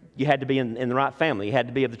priests? You had to be in the right family. You had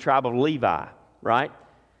to be of the tribe of Levi, right?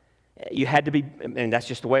 You had to be, and that's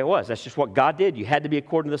just the way it was. That's just what God did. You had to be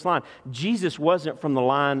according to this line. Jesus wasn't from the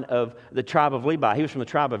line of the tribe of Levi. He was from the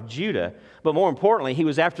tribe of Judah. But more importantly, he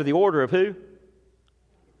was after the order of who?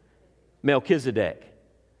 Melchizedek.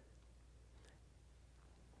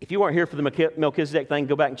 If you weren't here for the Melchizedek thing,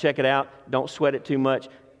 go back and check it out. Don't sweat it too much.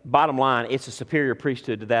 Bottom line, it's a superior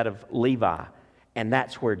priesthood to that of Levi. And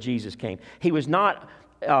that's where Jesus came. He was not...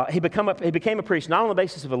 He became a priest not on the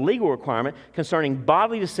basis of a legal requirement concerning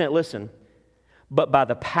bodily descent, listen, but by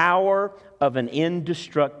the power of an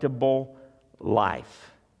indestructible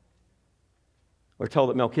life. We're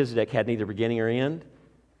told that Melchizedek had neither beginning or end.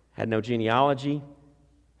 had no genealogy,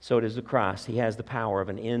 so it is the Christ. He has the power of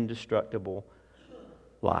an indestructible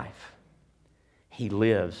life. He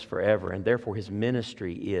lives forever, and therefore his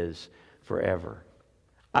ministry is forever.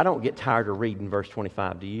 I don't get tired of reading verse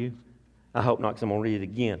 25, do you? I hope not, because I'm going to read it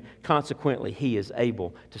again. Consequently, he is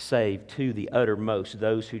able to save to the uttermost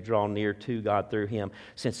those who draw near to God through him,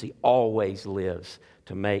 since he always lives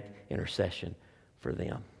to make intercession for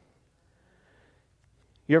them.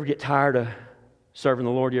 You ever get tired of serving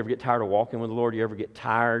the Lord? You ever get tired of walking with the Lord? You ever get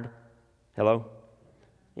tired? Hello?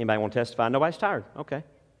 Anybody want to testify? Nobody's tired. Okay.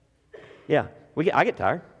 Yeah, I get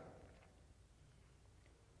tired.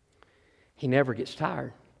 He never gets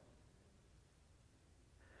tired.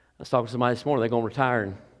 I was talking to somebody this morning. They're going to retire,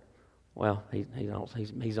 and well,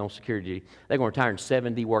 he's on security duty. They're going to retire in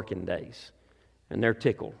 70 working days, and they're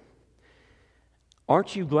tickled.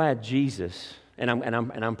 Aren't you glad Jesus? And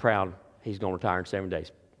I'm proud he's going to retire in 7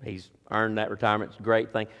 days. He's earned that retirement. It's a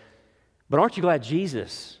great thing. But aren't you glad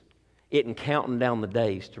Jesus isn't counting down the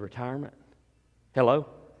days to retirement? Hello?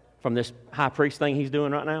 From this high priest thing he's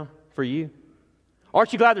doing right now for you?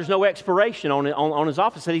 Aren't you glad there's no expiration on his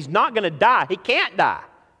office, that he's not going to die? He can't die.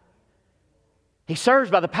 He serves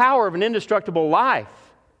by the power of an indestructible life.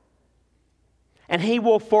 And he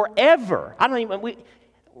will forever,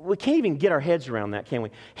 we can't even get our heads around that, can we?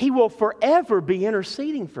 He will forever be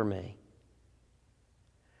interceding for me.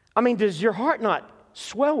 I mean, does your heart not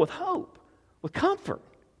swell with hope, with comfort?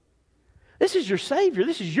 This is your Savior.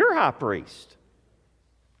 This is your high priest.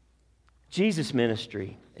 Jesus'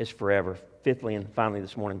 ministry is forever. Fifthly and finally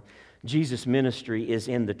this morning, Jesus' ministry is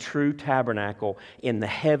in the true tabernacle, in the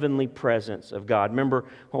heavenly presence of God. Remember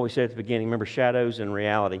what we said at the beginning. Remember shadows and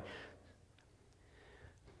reality.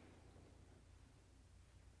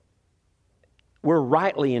 We're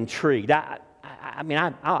rightly intrigued.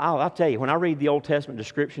 I'll tell you, when I read the Old Testament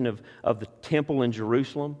description of the temple in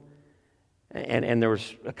Jerusalem, and there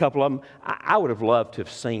was a couple of them, I would have loved to have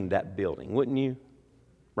seen that building, wouldn't you?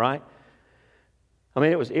 Right? I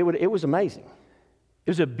mean, it was amazing. It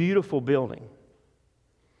was a beautiful building.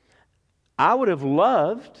 I would have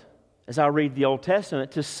loved, as I read the Old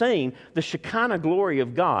Testament, to see the Shekinah glory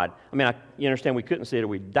of God. I mean, you understand we couldn't see it or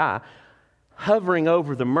we'd die. Hovering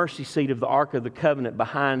over the mercy seat of the Ark of the Covenant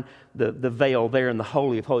behind the veil there in the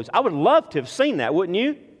Holy of Holies. I would love to have seen that, wouldn't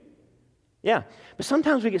you? Yeah. But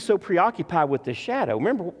sometimes we get so preoccupied with the shadow.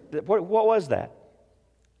 Remember, what was that?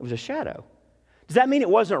 It was a shadow. Does that mean it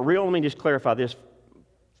wasn't real? Let me just clarify this.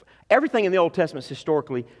 Everything in the Old Testament is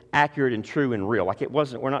historically accurate and true and real. Like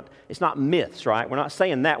it's not myths, right? We're not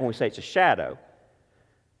saying that when we say it's a shadow.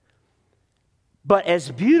 But as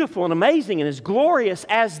beautiful and amazing and as glorious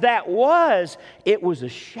as that was, it was a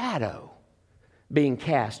shadow being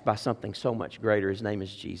cast by something so much greater. His name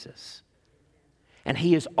is Jesus. And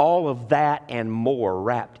He is all of that and more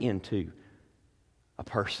wrapped into a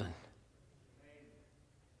person.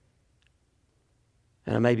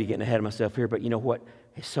 And I may be getting ahead of myself here, but you know what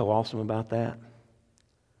is so awesome about that?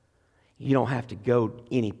 You don't have to go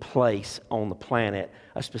any place on the planet,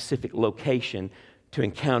 a specific location, to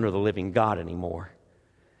encounter the living God anymore.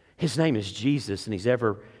 His name is Jesus, and He's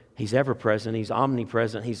ever present. He's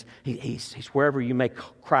omnipresent. He's wherever you may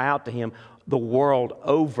cry out to Him the world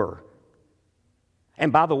over.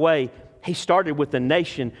 And by the way, He started with a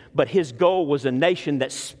nation, but His goal was a nation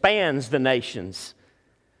that spans the nations,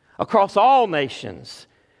 across all nations.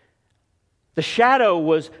 The shadow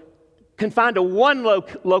was confined to one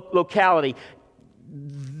locality.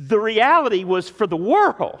 The reality was for the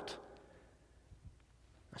world.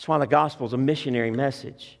 That's why the gospel is a missionary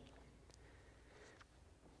message.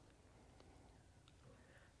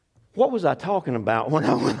 What was I talking about when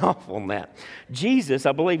I went off on that? Jesus,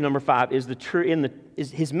 I believe, number 5, is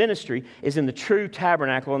His ministry is in the true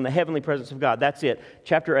tabernacle in the heavenly presence of God. That's it.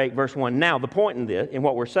 Chapter 8, verse 1. Now, the point in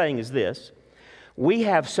what we're saying is this. We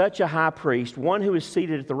have such a high priest, one who is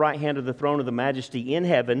seated at the right hand of the throne of the majesty in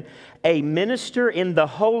heaven, a minister in the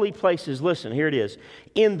holy places. Listen, here it is.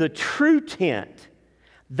 In the true tent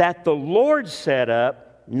that the Lord set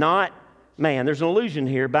up, not man. There's an allusion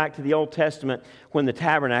here back to the Old Testament when the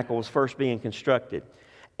tabernacle was first being constructed.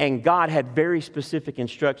 And God had very specific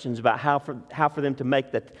instructions about how for them to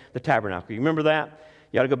make the tabernacle. You remember that?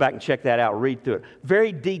 You ought to go back and check that out, read through it.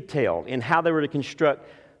 Very detailed in how they were to construct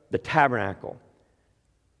the tabernacle.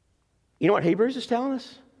 You know what Hebrews is telling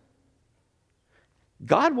us?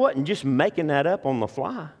 God wasn't just making that up on the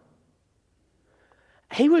fly.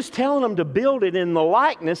 He was telling them to build it in the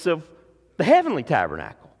likeness of the heavenly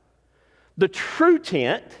tabernacle. The true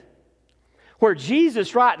tent, where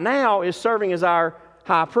Jesus right now is serving as our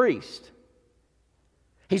high priest.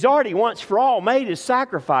 He's already once for all made His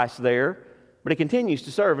sacrifice there but He continues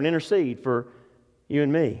to serve and intercede for you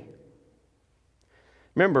and me.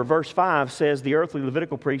 Remember, verse 5 says the earthly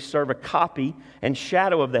Levitical priests serve a copy and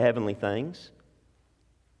shadow of the heavenly things.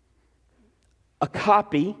 A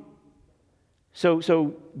copy.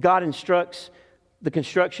 So God instructs the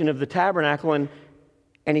construction of the tabernacle, and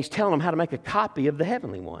He's telling them how to make a copy of the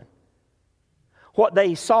heavenly one. What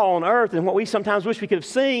they saw on earth and what we sometimes wish we could have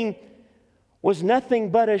seen was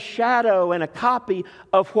nothing but a shadow and a copy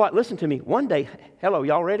of what, listen to me, one day, hello,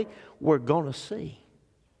 y'all ready? We're going to see.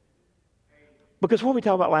 Because what we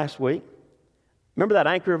talked about last week, remember that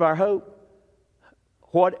anchor of our hope?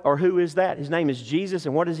 What or who is that? His name is Jesus,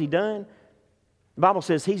 and what has He done? The Bible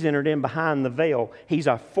says He's entered in behind the veil. He's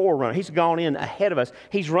our forerunner. He's gone in ahead of us.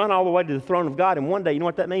 He's run all the way to the throne of God, and one day, you know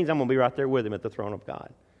what that means? I'm going to be right there with Him at the throne of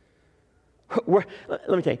God. Let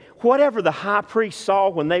me tell you, whatever the high priest saw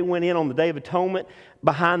when they went in on the Day of Atonement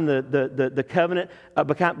behind the covenant,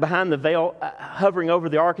 behind the veil, hovering over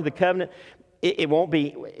the Ark of the Covenant, it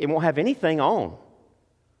won't have anything on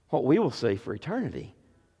what we will see for eternity.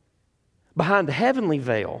 Behind the heavenly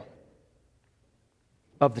veil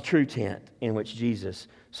of the true tent in which Jesus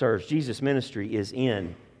serves. Jesus' ministry is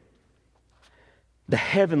in the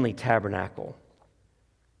heavenly tabernacle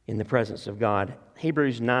in the presence of God.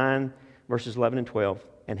 Hebrews 9 verses 11 and 12,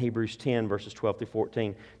 and Hebrews 10, verses 12 through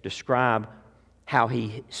 14, describe how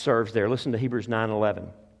He serves there. Listen to Hebrews 9:11.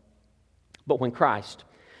 But when Christ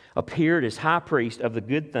appeared as high priest of the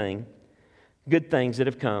good things that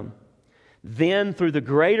have come, then through the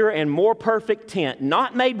greater and more perfect tent,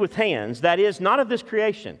 not made with hands, that is, not of this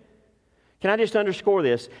creation. Can I just underscore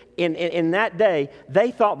this? In that day,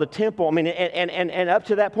 they thought the temple, and up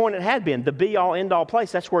to that point it had been the be-all, end-all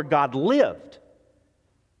place. That's where God lived.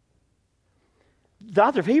 The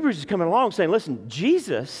author of Hebrews is coming along saying, listen,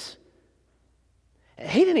 Jesus,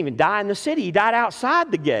 He didn't even die in the city. He died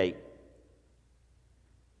outside the gate.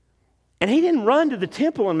 And He didn't run to the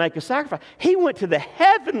temple and make a sacrifice. He went to the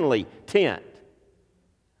heavenly tent.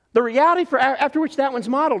 The reality after which that one's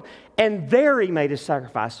modeled. And there He made His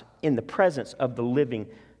sacrifice in the presence of the living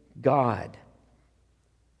God.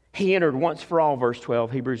 He entered once for all, verse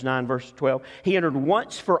 12, Hebrews 9, verse 12. He entered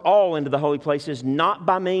once for all into the holy places, not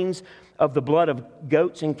by means of the blood of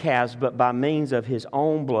goats and calves, but by means of His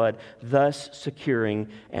own blood, thus securing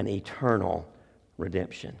an eternal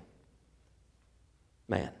redemption.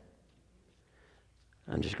 Man,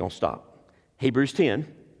 I'm just going to stop. Hebrews 10,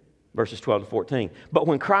 verses 12 to 14. But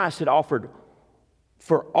when Christ had offered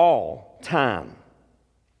for all time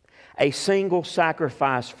a single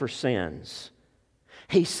sacrifice for sins,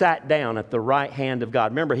 He sat down at the right hand of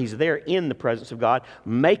God. Remember, He's there in the presence of God,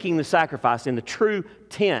 making the sacrifice in the true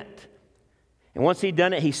tent. And once He'd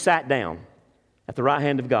done it, He sat down at the right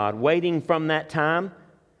hand of God, waiting from that time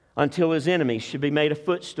until His enemies should be made a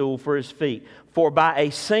footstool for His feet. For by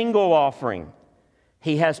a single offering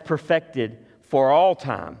He has perfected for all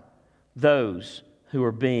time those who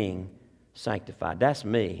are being sanctified. That's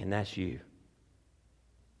me and that's you.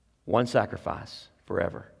 One sacrifice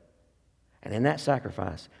forever. And in that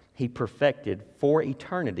sacrifice, He perfected for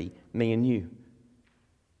eternity me and you.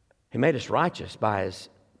 He made us righteous by His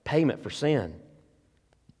payment for sin.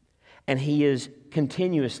 And He is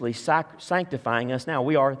continuously sanctifying us now.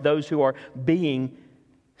 We are those who are being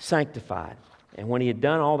sanctified. And when He had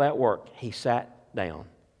done all that work, He sat down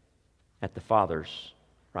at the Father's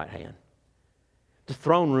right hand. The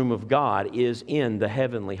throne room of God is in the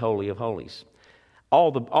heavenly Holy of Holies.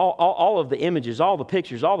 All of the images, all the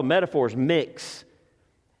pictures, all the metaphors mix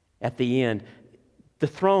at the end. The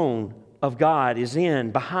throne of God is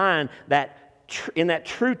behind that, in that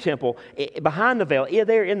true temple, behind the veil,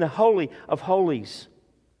 there in the Holy of Holies.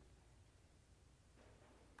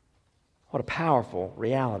 What a powerful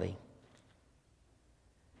reality.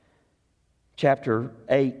 Chapter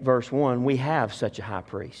 8, verse 1, we have such a high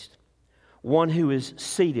priest. One who is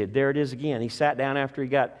seated. There it is again. He sat down after he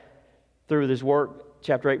got through with his work.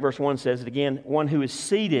 Chapter 8, verse 1 says it again. One who is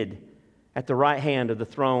seated at the right hand of the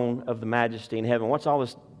throne of the majesty in heaven. What's all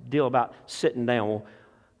this deal about sitting down? Well,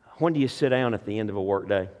 when do you sit down at the end of a work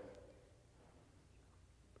day?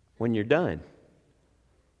 When you're done.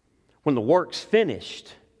 When the work's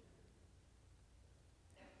finished.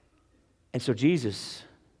 And so Jesus,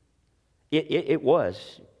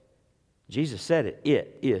 Jesus said it.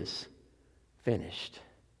 It is finished.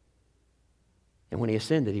 And when He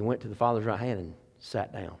ascended, He went to the Father's right hand and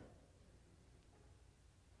sat down.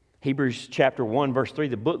 Hebrews chapter 1, verse 3,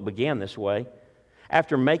 the book began this way.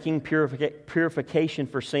 After making purification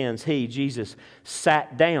for sins, He, Jesus,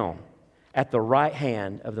 sat down at the right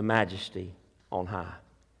hand of the majesty on high.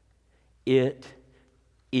 It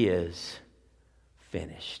is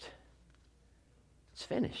finished. It's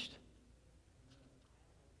finished.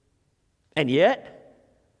 And yet,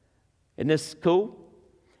 isn't this cool?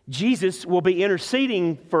 Jesus will be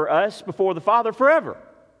interceding for us before the Father forever.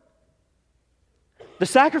 The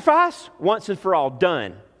sacrifice, once and for all,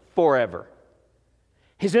 done forever.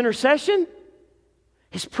 His intercession,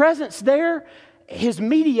 His presence there, His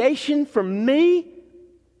mediation for me,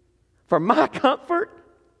 for my comfort,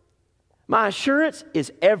 my assurance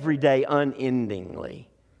is every day unendingly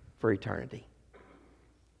for eternity.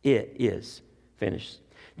 It is finished.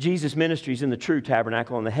 Jesus' ministry is in the true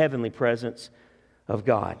tabernacle in the heavenly presence of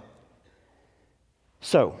God.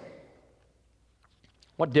 So,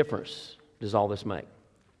 what difference does all this make?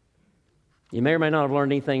 You may or may not have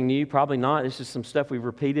learned anything new. Probably not. This is some stuff we've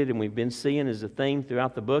repeated and we've been seeing as a theme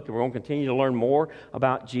throughout the book, and we're going to continue to learn more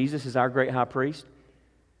about Jesus as our great high priest.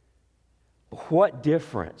 But what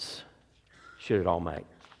difference should it all make?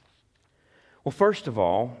 Well, first of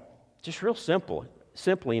all, just real simply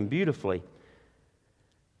and beautifully,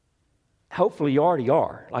 hopefully you already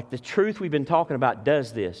are. Like the truth we've been talking about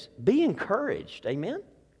does this. Be encouraged. Amen?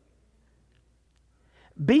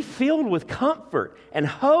 Be filled with comfort and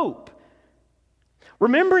hope.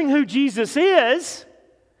 Remembering who Jesus is,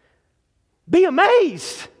 be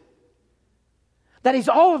amazed that He's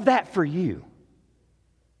all of that for you.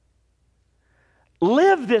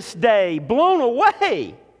 Live this day blown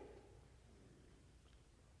away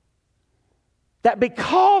that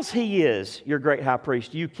because He is your great high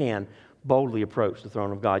priest, you can boldly approach the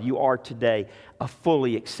throne of God. You are today a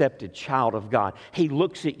fully accepted child of God. He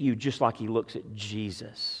looks at you just like He looks at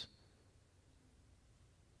Jesus.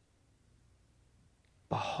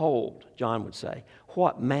 Behold, John would say,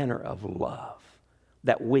 what manner of love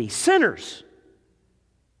that we, sinners,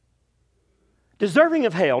 deserving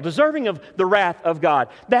of hell, deserving of the wrath of God,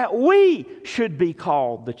 that we should be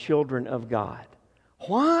called the children of God.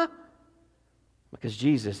 Why? Because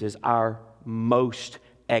Jesus is our most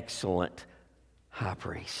excellent high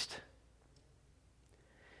priest.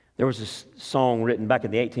 There was a song written back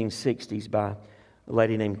in the 1860s by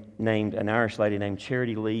an Irish lady named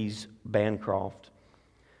Charity Lees Bancroft.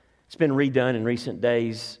 It's been redone in recent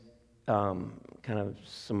days, kind of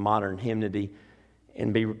some modern hymnody,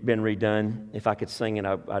 and been redone. If I could sing it,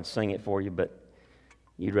 I'd sing it for you, but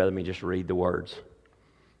you'd rather me just read the words.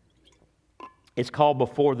 It's called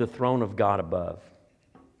Before the Throne of God Above.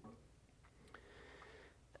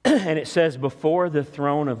 And it says, before the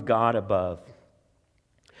throne of God above,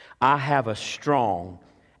 I have a strong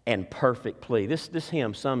and perfect plea. This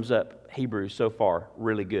hymn sums up Hebrews so far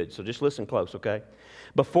really good. So just listen close, okay?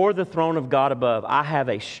 Before the throne of God above, I have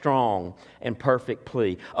a strong and perfect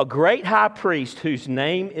plea. A great high priest whose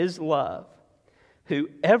name is love, who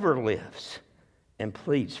ever lives and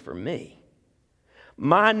pleads for me.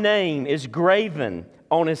 My name is graven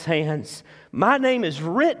on His hands. My name is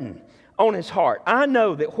written on His heart. I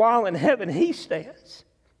know that while in heaven He stands,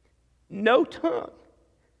 no tongue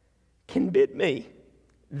can bid me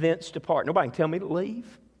thence depart. Nobody can tell me to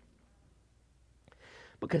leave.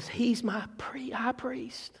 Because He's my high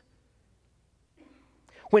priest.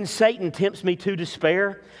 When Satan tempts me to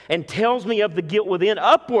despair and tells me of the guilt within,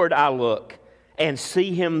 upward I look and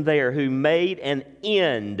see Him there who made an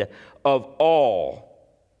end of all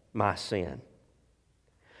my sin.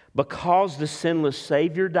 Because the sinless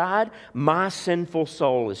Savior died, my sinful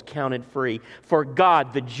soul is counted free. For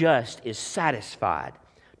God the just is satisfied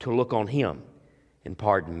to look on Him and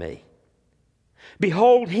pardon me.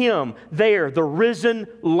 Behold Him there, the risen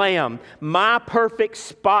Lamb, my perfect,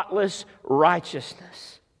 spotless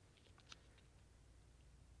righteousness.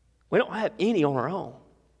 We don't have any on our own.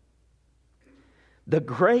 The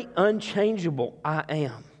great, unchangeable I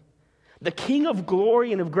Am, the King of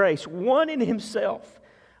glory and of grace, one in Himself,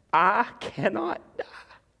 I cannot die.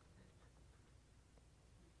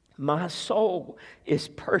 My soul is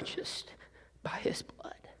purchased by His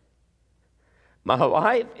blood. My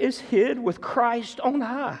life is hid with Christ on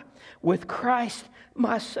high, with Christ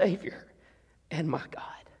my Savior and my God.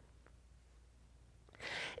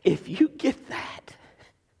 If you get that,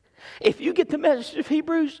 if you get the message of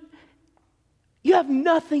Hebrews, you have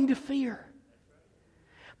nothing to fear.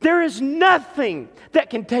 There is nothing that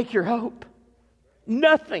can take your hope.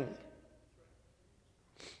 Nothing.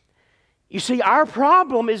 You see, our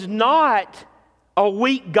problem is not a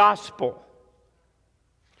weak gospel.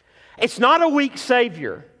 It's not a weak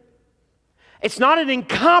Savior. It's not an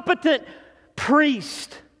incompetent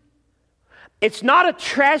priest. It's not a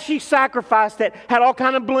trashy sacrifice that had all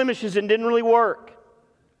kind of blemishes and didn't really work.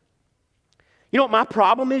 You know what my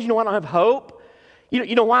problem is? You know why I don't have hope?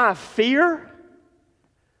 You know why I fear?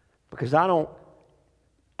 Because I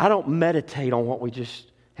don't meditate on what we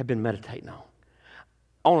just have been meditating on.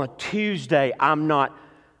 on a Tuesday, I'm not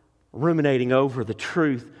ruminating over the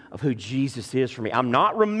truth of who Jesus is for me. I'm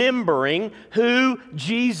not remembering who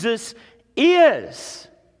Jesus is.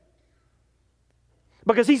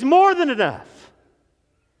 Because He's more than enough.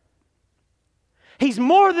 He's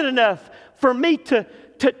more than enough for me to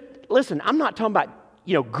listen, I'm not talking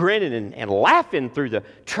about, grinning and laughing through the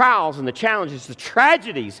trials and the challenges, the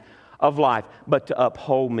tragedies of life, but to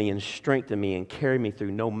uphold me and strengthen me and carry me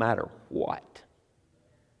through no matter what.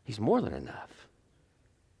 He's more than enough.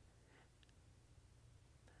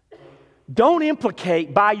 Don't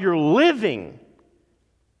implicate by your living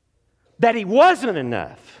that He wasn't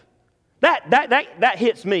enough. That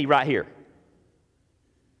hits me right here.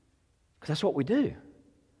 Because that's what we do.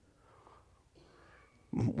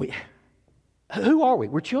 Who are we?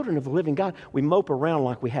 We're children of the living God. We mope around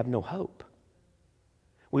like we have no hope.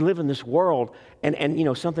 We live in this world, and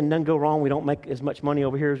something doesn't go wrong. We don't make as much money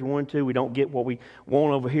over here as we want to. We don't get what we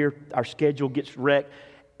want over here. Our schedule gets wrecked.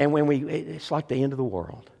 And it's like the end of the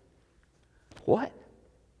world. What?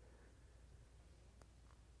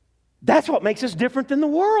 That's what makes us different than the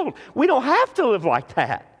world. We don't have to live like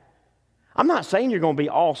that. I'm not saying you're going to be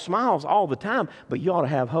all smiles all the time, but you ought to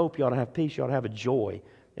have hope, you ought to have peace, you ought to have a joy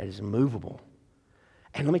that is immovable.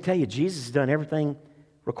 And let me tell you, Jesus has done everything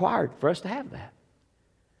required for us to have that.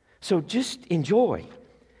 So just enjoy.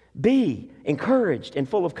 Be encouraged and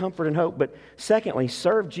full of comfort and hope. But secondly,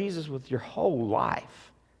 serve Jesus with your whole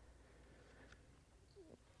life.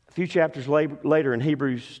 A few chapters later in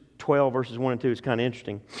Hebrews 12, verses 1 and 2, it's kind of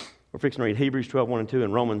interesting. We're fixing to read Hebrews 12, 1 and 2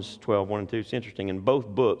 and Romans 12, 1 and 2. It's interesting. In both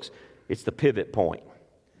books, it's the pivot point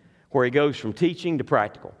where he goes from teaching to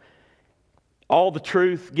practical. All the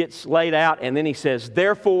truth gets laid out, and then he says,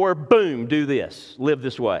 therefore, boom, do this. Live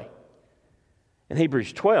this way. In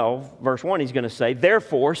Hebrews 12, verse 1, he's going to say,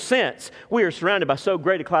 therefore, since we are surrounded by so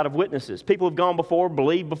great a cloud of witnesses, people have gone before,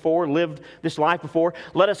 believed before, lived this life before,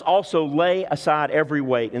 let us also lay aside every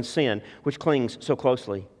weight and sin which clings so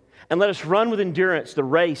closely. And let us run with endurance the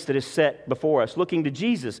race that is set before us, looking to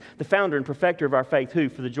Jesus, the founder and perfecter of our faith, who,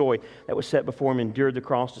 for the joy that was set before him, endured the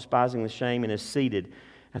cross, despising the shame, and is seated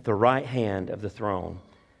at the right hand of the throne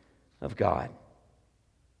of God.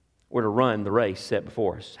 We're to run the race set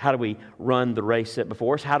before us. How do we run the race set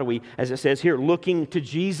before us? How do we, as it says here, looking to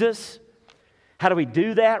Jesus? How do we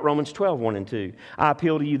do that? Romans 12, 1 and 2. I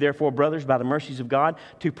appeal to you, therefore, brothers, by the mercies of God,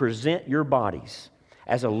 to present your bodies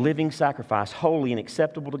as a living sacrifice, holy and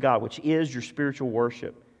acceptable to God, which is your spiritual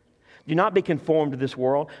worship. Do not be conformed to this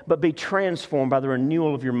world, but be transformed by the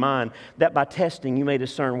renewal of your mind, that by testing you may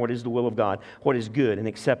discern what is the will of God, what is good and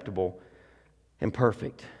acceptable and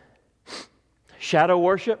perfect. Shadow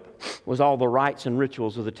worship was all the rites and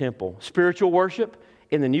rituals of the temple. Spiritual worship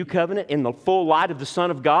in the new covenant, in the full light of the Son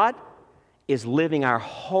of God, is living our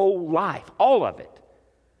whole life, all of it,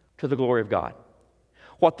 to the glory of God.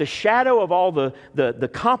 What the shadow of all the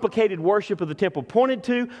complicated worship of the temple pointed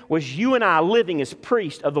to was you and I living as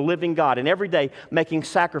priests of the living God, and every day making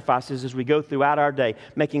sacrifices as we go throughout our day,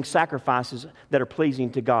 making sacrifices that are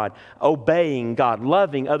pleasing to God, obeying God,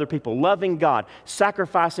 loving other people, loving God,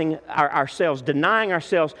 sacrificing ourselves, denying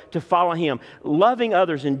ourselves to follow Him, loving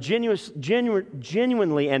others, and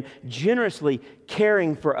genuinely and generously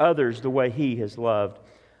caring for others the way He has loved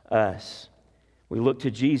us. We look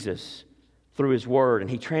to Jesus through His Word,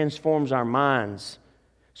 and He transforms our minds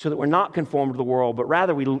so that we're not conformed to the world, but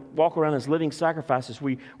rather we walk around as living sacrifices.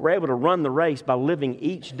 We're able to run the race by living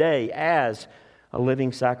each day as a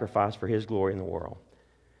living sacrifice for His glory in the world.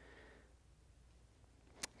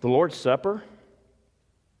 The Lord's Supper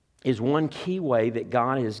is one key way that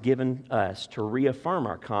God has given us to reaffirm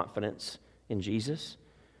our confidence in Jesus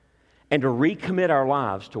and to recommit our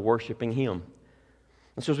lives to worshiping Him.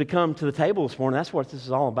 And so as we come to the table this morning, that's what this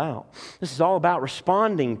is all about. This is all about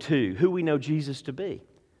responding to who we know Jesus to be.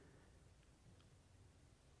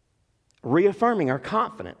 Reaffirming our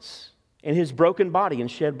confidence in His broken body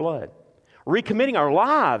and shed blood. Recommitting our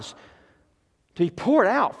lives to be poured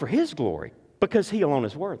out for His glory because He alone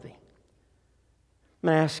is worthy. I'm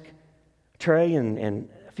going to ask Trey and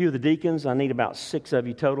a few of the deacons. I need about 6 of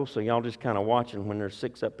you total, so y'all just kind of watching. When there's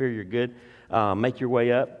 6 up here, you're good. Make your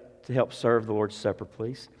way up to help serve the Lord's Supper,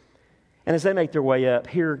 please. And as they make their way up,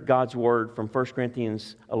 hear God's word from 1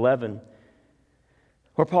 Corinthians 11,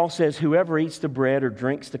 where Paul says, whoever eats the bread or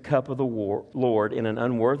drinks the cup of the Lord in an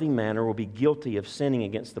unworthy manner will be guilty of sinning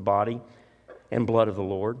against the body and blood of the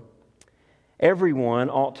Lord.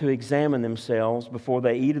 Everyone ought to examine themselves before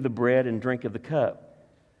they eat of the bread and drink of the cup.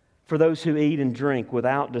 For those who eat and drink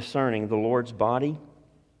without discerning the Lord's body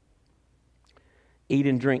eat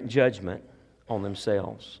and drink judgment on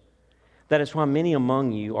themselves. That is why many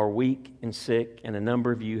among you are weak and sick, and a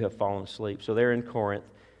number of you have fallen asleep. So there in Corinth,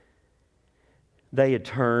 they had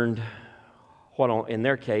turned what in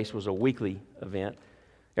their case was a weekly event.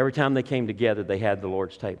 Every time they came together, they had the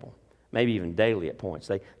Lord's table, maybe even daily at points.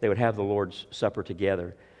 They would have the Lord's Supper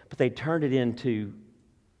together, but they turned it into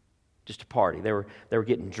just a party. They were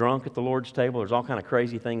getting drunk at the Lord's table. There's all kind of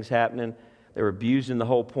crazy things happening. They were abusing the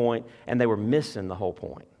whole point, and they were missing the whole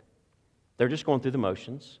point. They were just going through the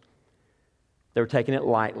motions. They were taking it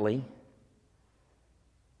lightly.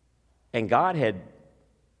 And God had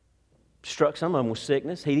struck some of them with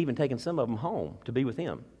sickness. He'd even taken some of them home to be with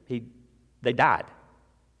Him. They died.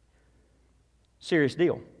 Serious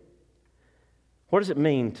deal. What does it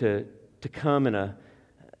mean to come in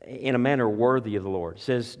a manner worthy of the Lord? It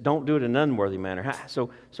says, don't do it in an unworthy manner.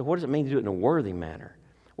 So what does it mean to do it in a worthy manner?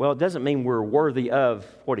 Well, it doesn't mean we're worthy of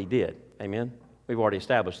what He did. Amen? We've already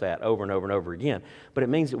established that over and over and over again. But it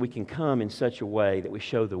means that we can come in such a way that we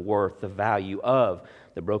show the worth, the value of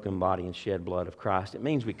the broken body and shed blood of Christ. It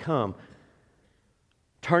means we come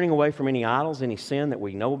turning away from any idols, any sin that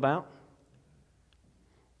we know about.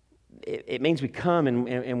 It means we come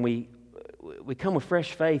and we come with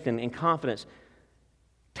fresh faith and confidence,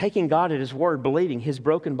 taking God at His word, believing His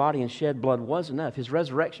broken body and shed blood was enough. His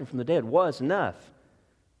resurrection from the dead was enough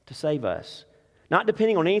to save us. Not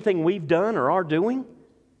depending on anything we've done or are doing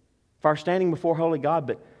for our standing before holy God,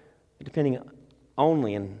 but depending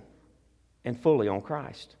only and fully on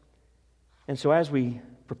Christ. And so as we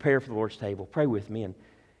prepare for the Lord's table, pray with me and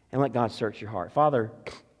let God search your heart. Father,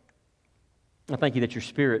 I thank You that Your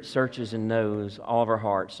Spirit searches and knows all of our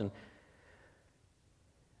hearts. And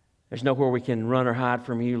there's nowhere we can run or hide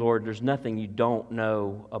from You, Lord. There's nothing You don't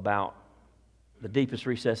know about the deepest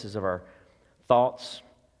recesses of our thoughts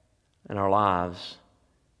and our lives.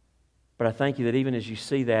 But I thank You that even as You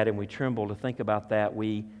see that and we tremble to think about that,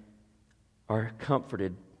 we are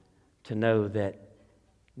comforted to know that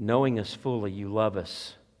knowing us fully, You love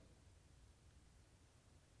us.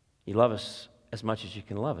 You love us as much as You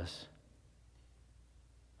can love us.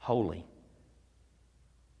 Holy.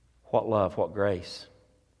 What love, what grace.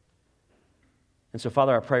 And so,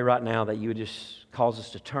 Father, I pray right now that You would just cause us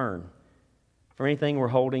to turn from anything we're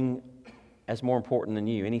holding as more important than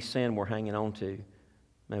You. Any sin we're hanging on to,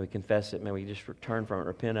 may we confess it. May we just turn from it,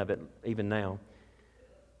 repent of it even now.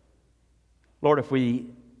 Lord, if we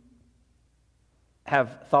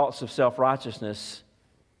have thoughts of self-righteousness,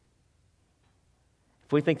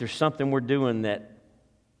 if we think there's something we're doing that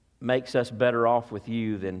makes us better off with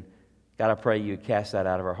You, then God, I pray You cast that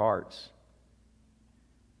out of our hearts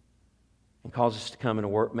and cause us to come in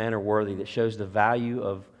a manner worthy that shows the value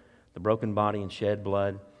of the broken body and shed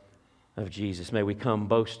blood of Jesus. May we come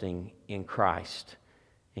boasting in Christ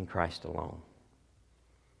alone.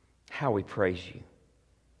 How we praise You,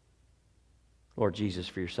 Lord Jesus,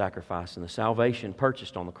 for Your sacrifice and the salvation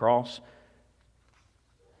purchased on the cross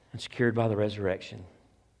and secured by the resurrection.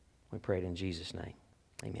 We pray it in Jesus' name.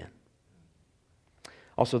 Amen.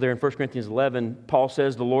 Also there in 1 Corinthians 11, Paul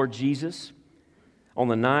says, the Lord Jesus, on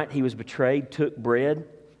the night He was betrayed, took bread,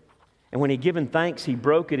 and when He had given thanks, He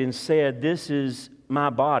broke it and said, this is my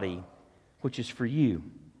body, which is for you.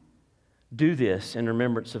 Do this in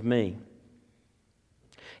remembrance of me.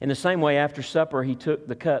 In the same way, after supper, He took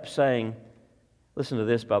the cup, saying, listen to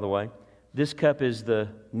this, by the way, this cup is the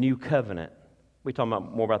new covenant. We'll talk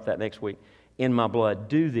more about that next week. In my blood,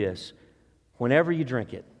 do this whenever you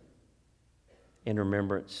drink it in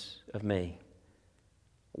remembrance of me.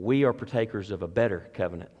 We are partakers of a better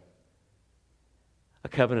covenant, a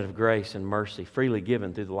covenant of grace and mercy freely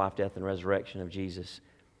given through the life, death, and resurrection of Jesus.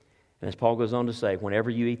 And as Paul goes on to say, whenever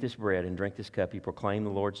you eat this bread and drink this cup, you proclaim the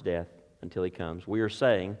Lord's death until He comes. We are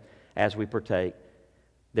saying, as we partake,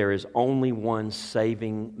 there is only one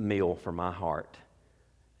saving meal for my heart.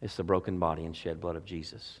 It's the broken body and shed blood of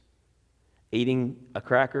Jesus. Eating a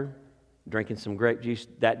cracker, drinking some grape juice,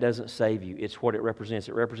 that doesn't save you. It's what it represents.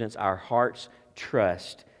 It represents our heart's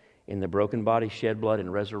trust in the broken body, shed blood,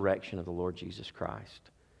 and resurrection of the Lord Jesus Christ.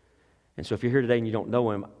 And so if you're here today and you don't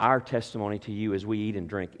know Him, our testimony to you as we eat and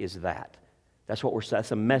drink is that. That's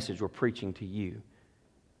a message we're preaching to you.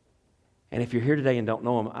 And if you're here today and don't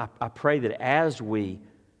know Him, I pray that as we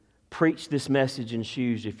preach this message in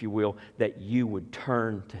shoes, if you will, that you would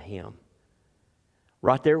turn to Him.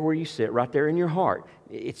 Right there where you sit, right there in your heart.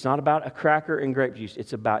 It's not about a cracker and grape juice.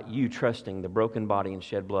 It's about you trusting the broken body and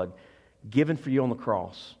shed blood given for you on the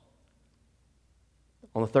cross.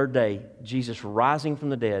 On the third day, Jesus rising from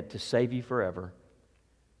the dead to save you forever.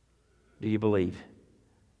 Do you believe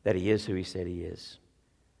that He is who He said He is?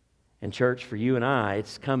 And church, for you and I,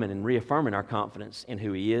 it's coming and reaffirming our confidence in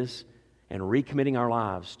who He is and recommitting our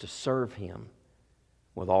lives to serve Him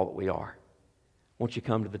with all that we are. Won't you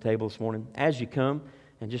come to the table this morning? As you come,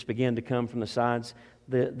 and just begin to come from the sides,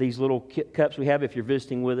 these little cups we have, if you're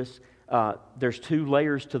visiting with us, there's 2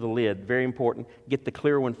 layers to the lid. Very important. Get the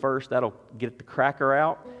clear one first. That'll get the cracker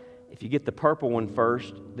out. If you get the purple one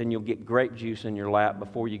first, then you'll get grape juice in your lap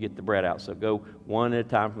before you get the bread out. So go one at a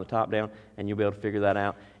time from the top down, and you'll be able to figure that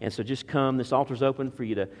out. And so just come. This altar's open for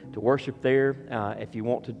you to worship there. If you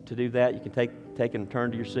want to do that, you can take and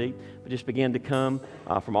turn to your seat. But just begin to come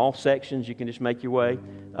from all sections. You can just make your way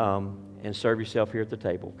and serve yourself here at the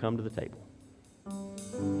table. Come to the table.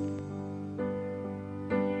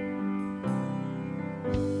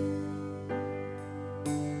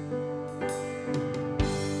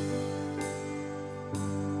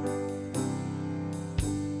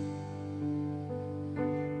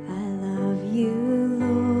 I love you,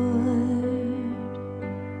 Lord,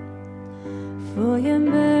 for your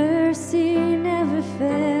mercy never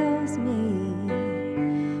fails me.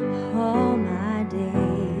 All my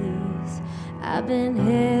days I've been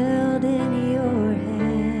held in your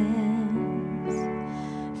hands.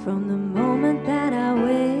 From the moment that I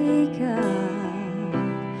wake up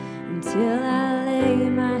until I lay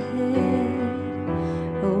my head,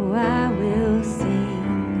 oh, I will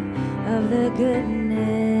sing of the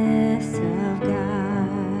goodness of God.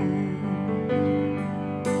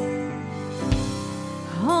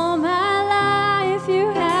 All my life you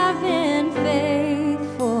have been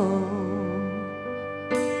faithful.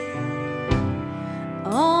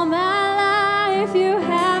 All my life you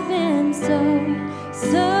have been so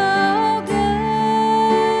good.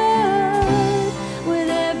 With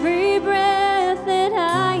every breath that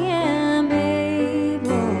I am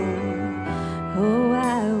able, oh,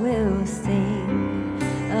 I will sing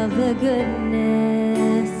of the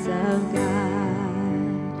goodness of God.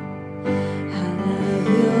 I love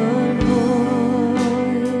your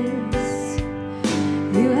voice.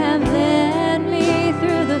 You have led me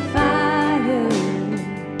through the fire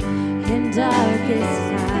in darkest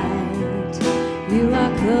night. You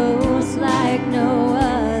are close like no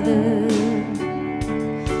other.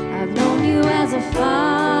 I've known you as a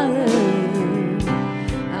father.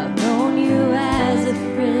 I've known you as a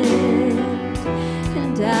friend.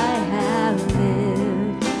 And I have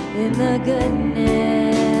lived in the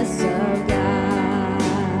goodness of God.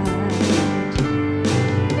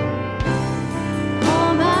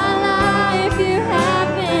 All my life you have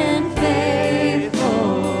been faithful.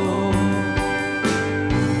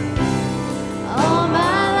 All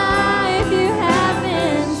my life you have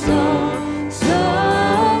been so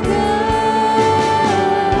good.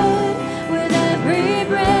 With every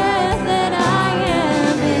breath that I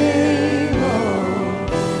am able,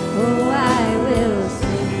 oh, I will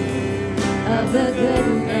sing of the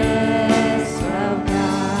goodness of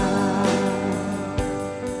God.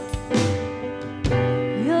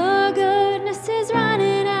 Your goodness is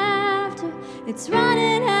running after, it's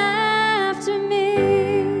running after me.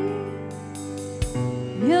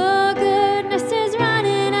 Your goodness is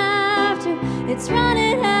running after, it's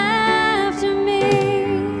running after me.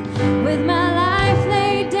 With my life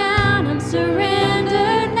laid down, I'm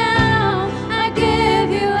surrendered now. I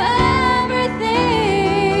give you everything.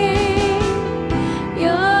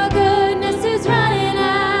 Your goodness is running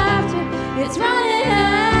after, it's running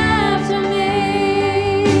after me.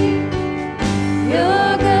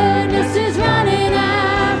 Your goodness is running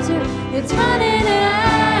after,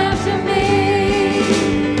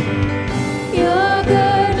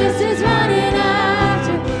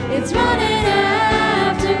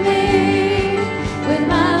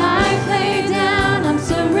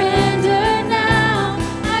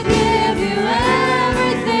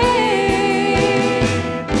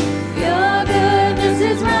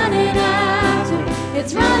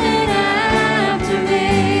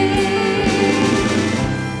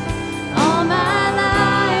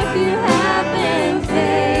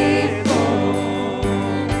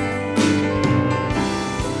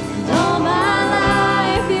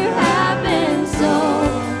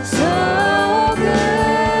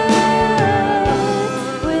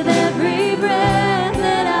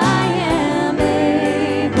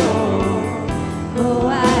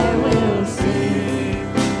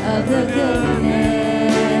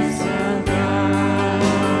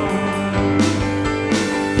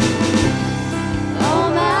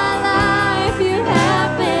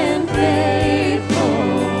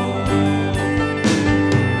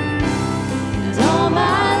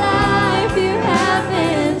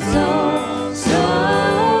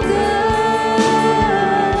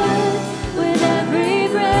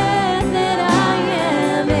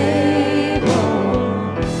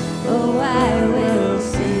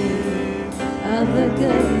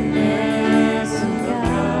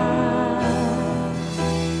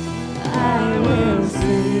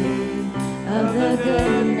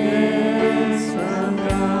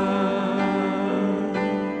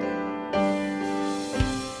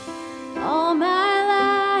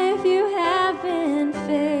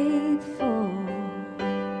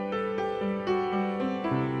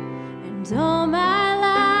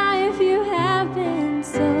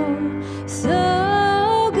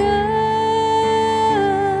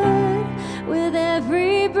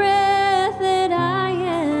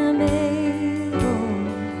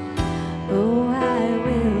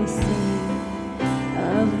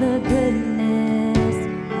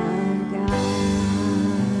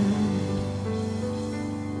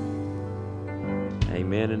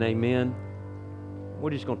 Amen and amen.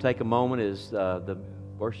 We're just going to take a moment as the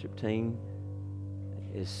worship team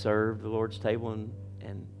is served the Lord's table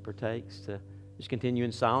and partakes to just continue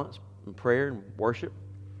in silence and prayer and worship.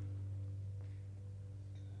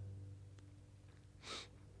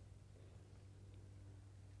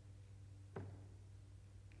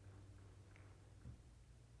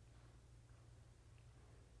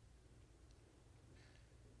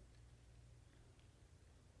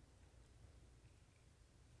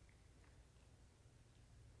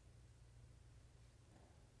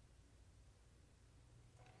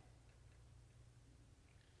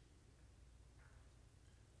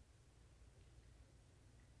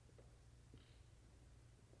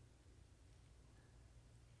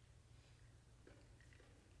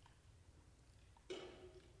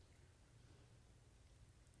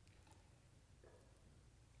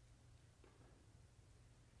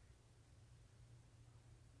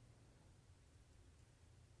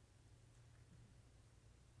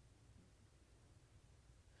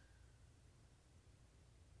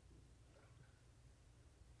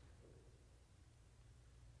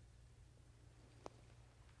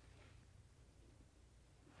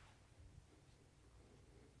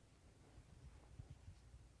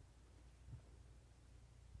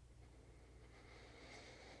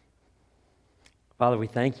 Father, we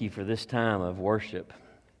thank you for this time of worship.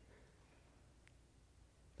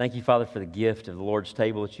 Thank you, Father, for the gift of the Lord's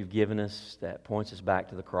table that you've given us that points us back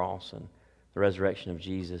to the cross and the resurrection of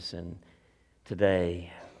Jesus. And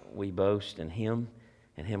today we boast in Him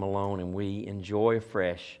and Him alone, and we enjoy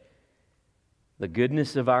afresh the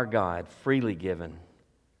goodness of our God freely given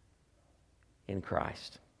in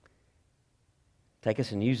Christ. Take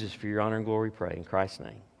us and use us for your honor and glory, we pray. In Christ's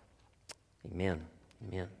name, amen.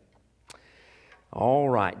 Amen. All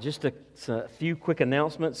right, just a few quick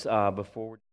announcements before we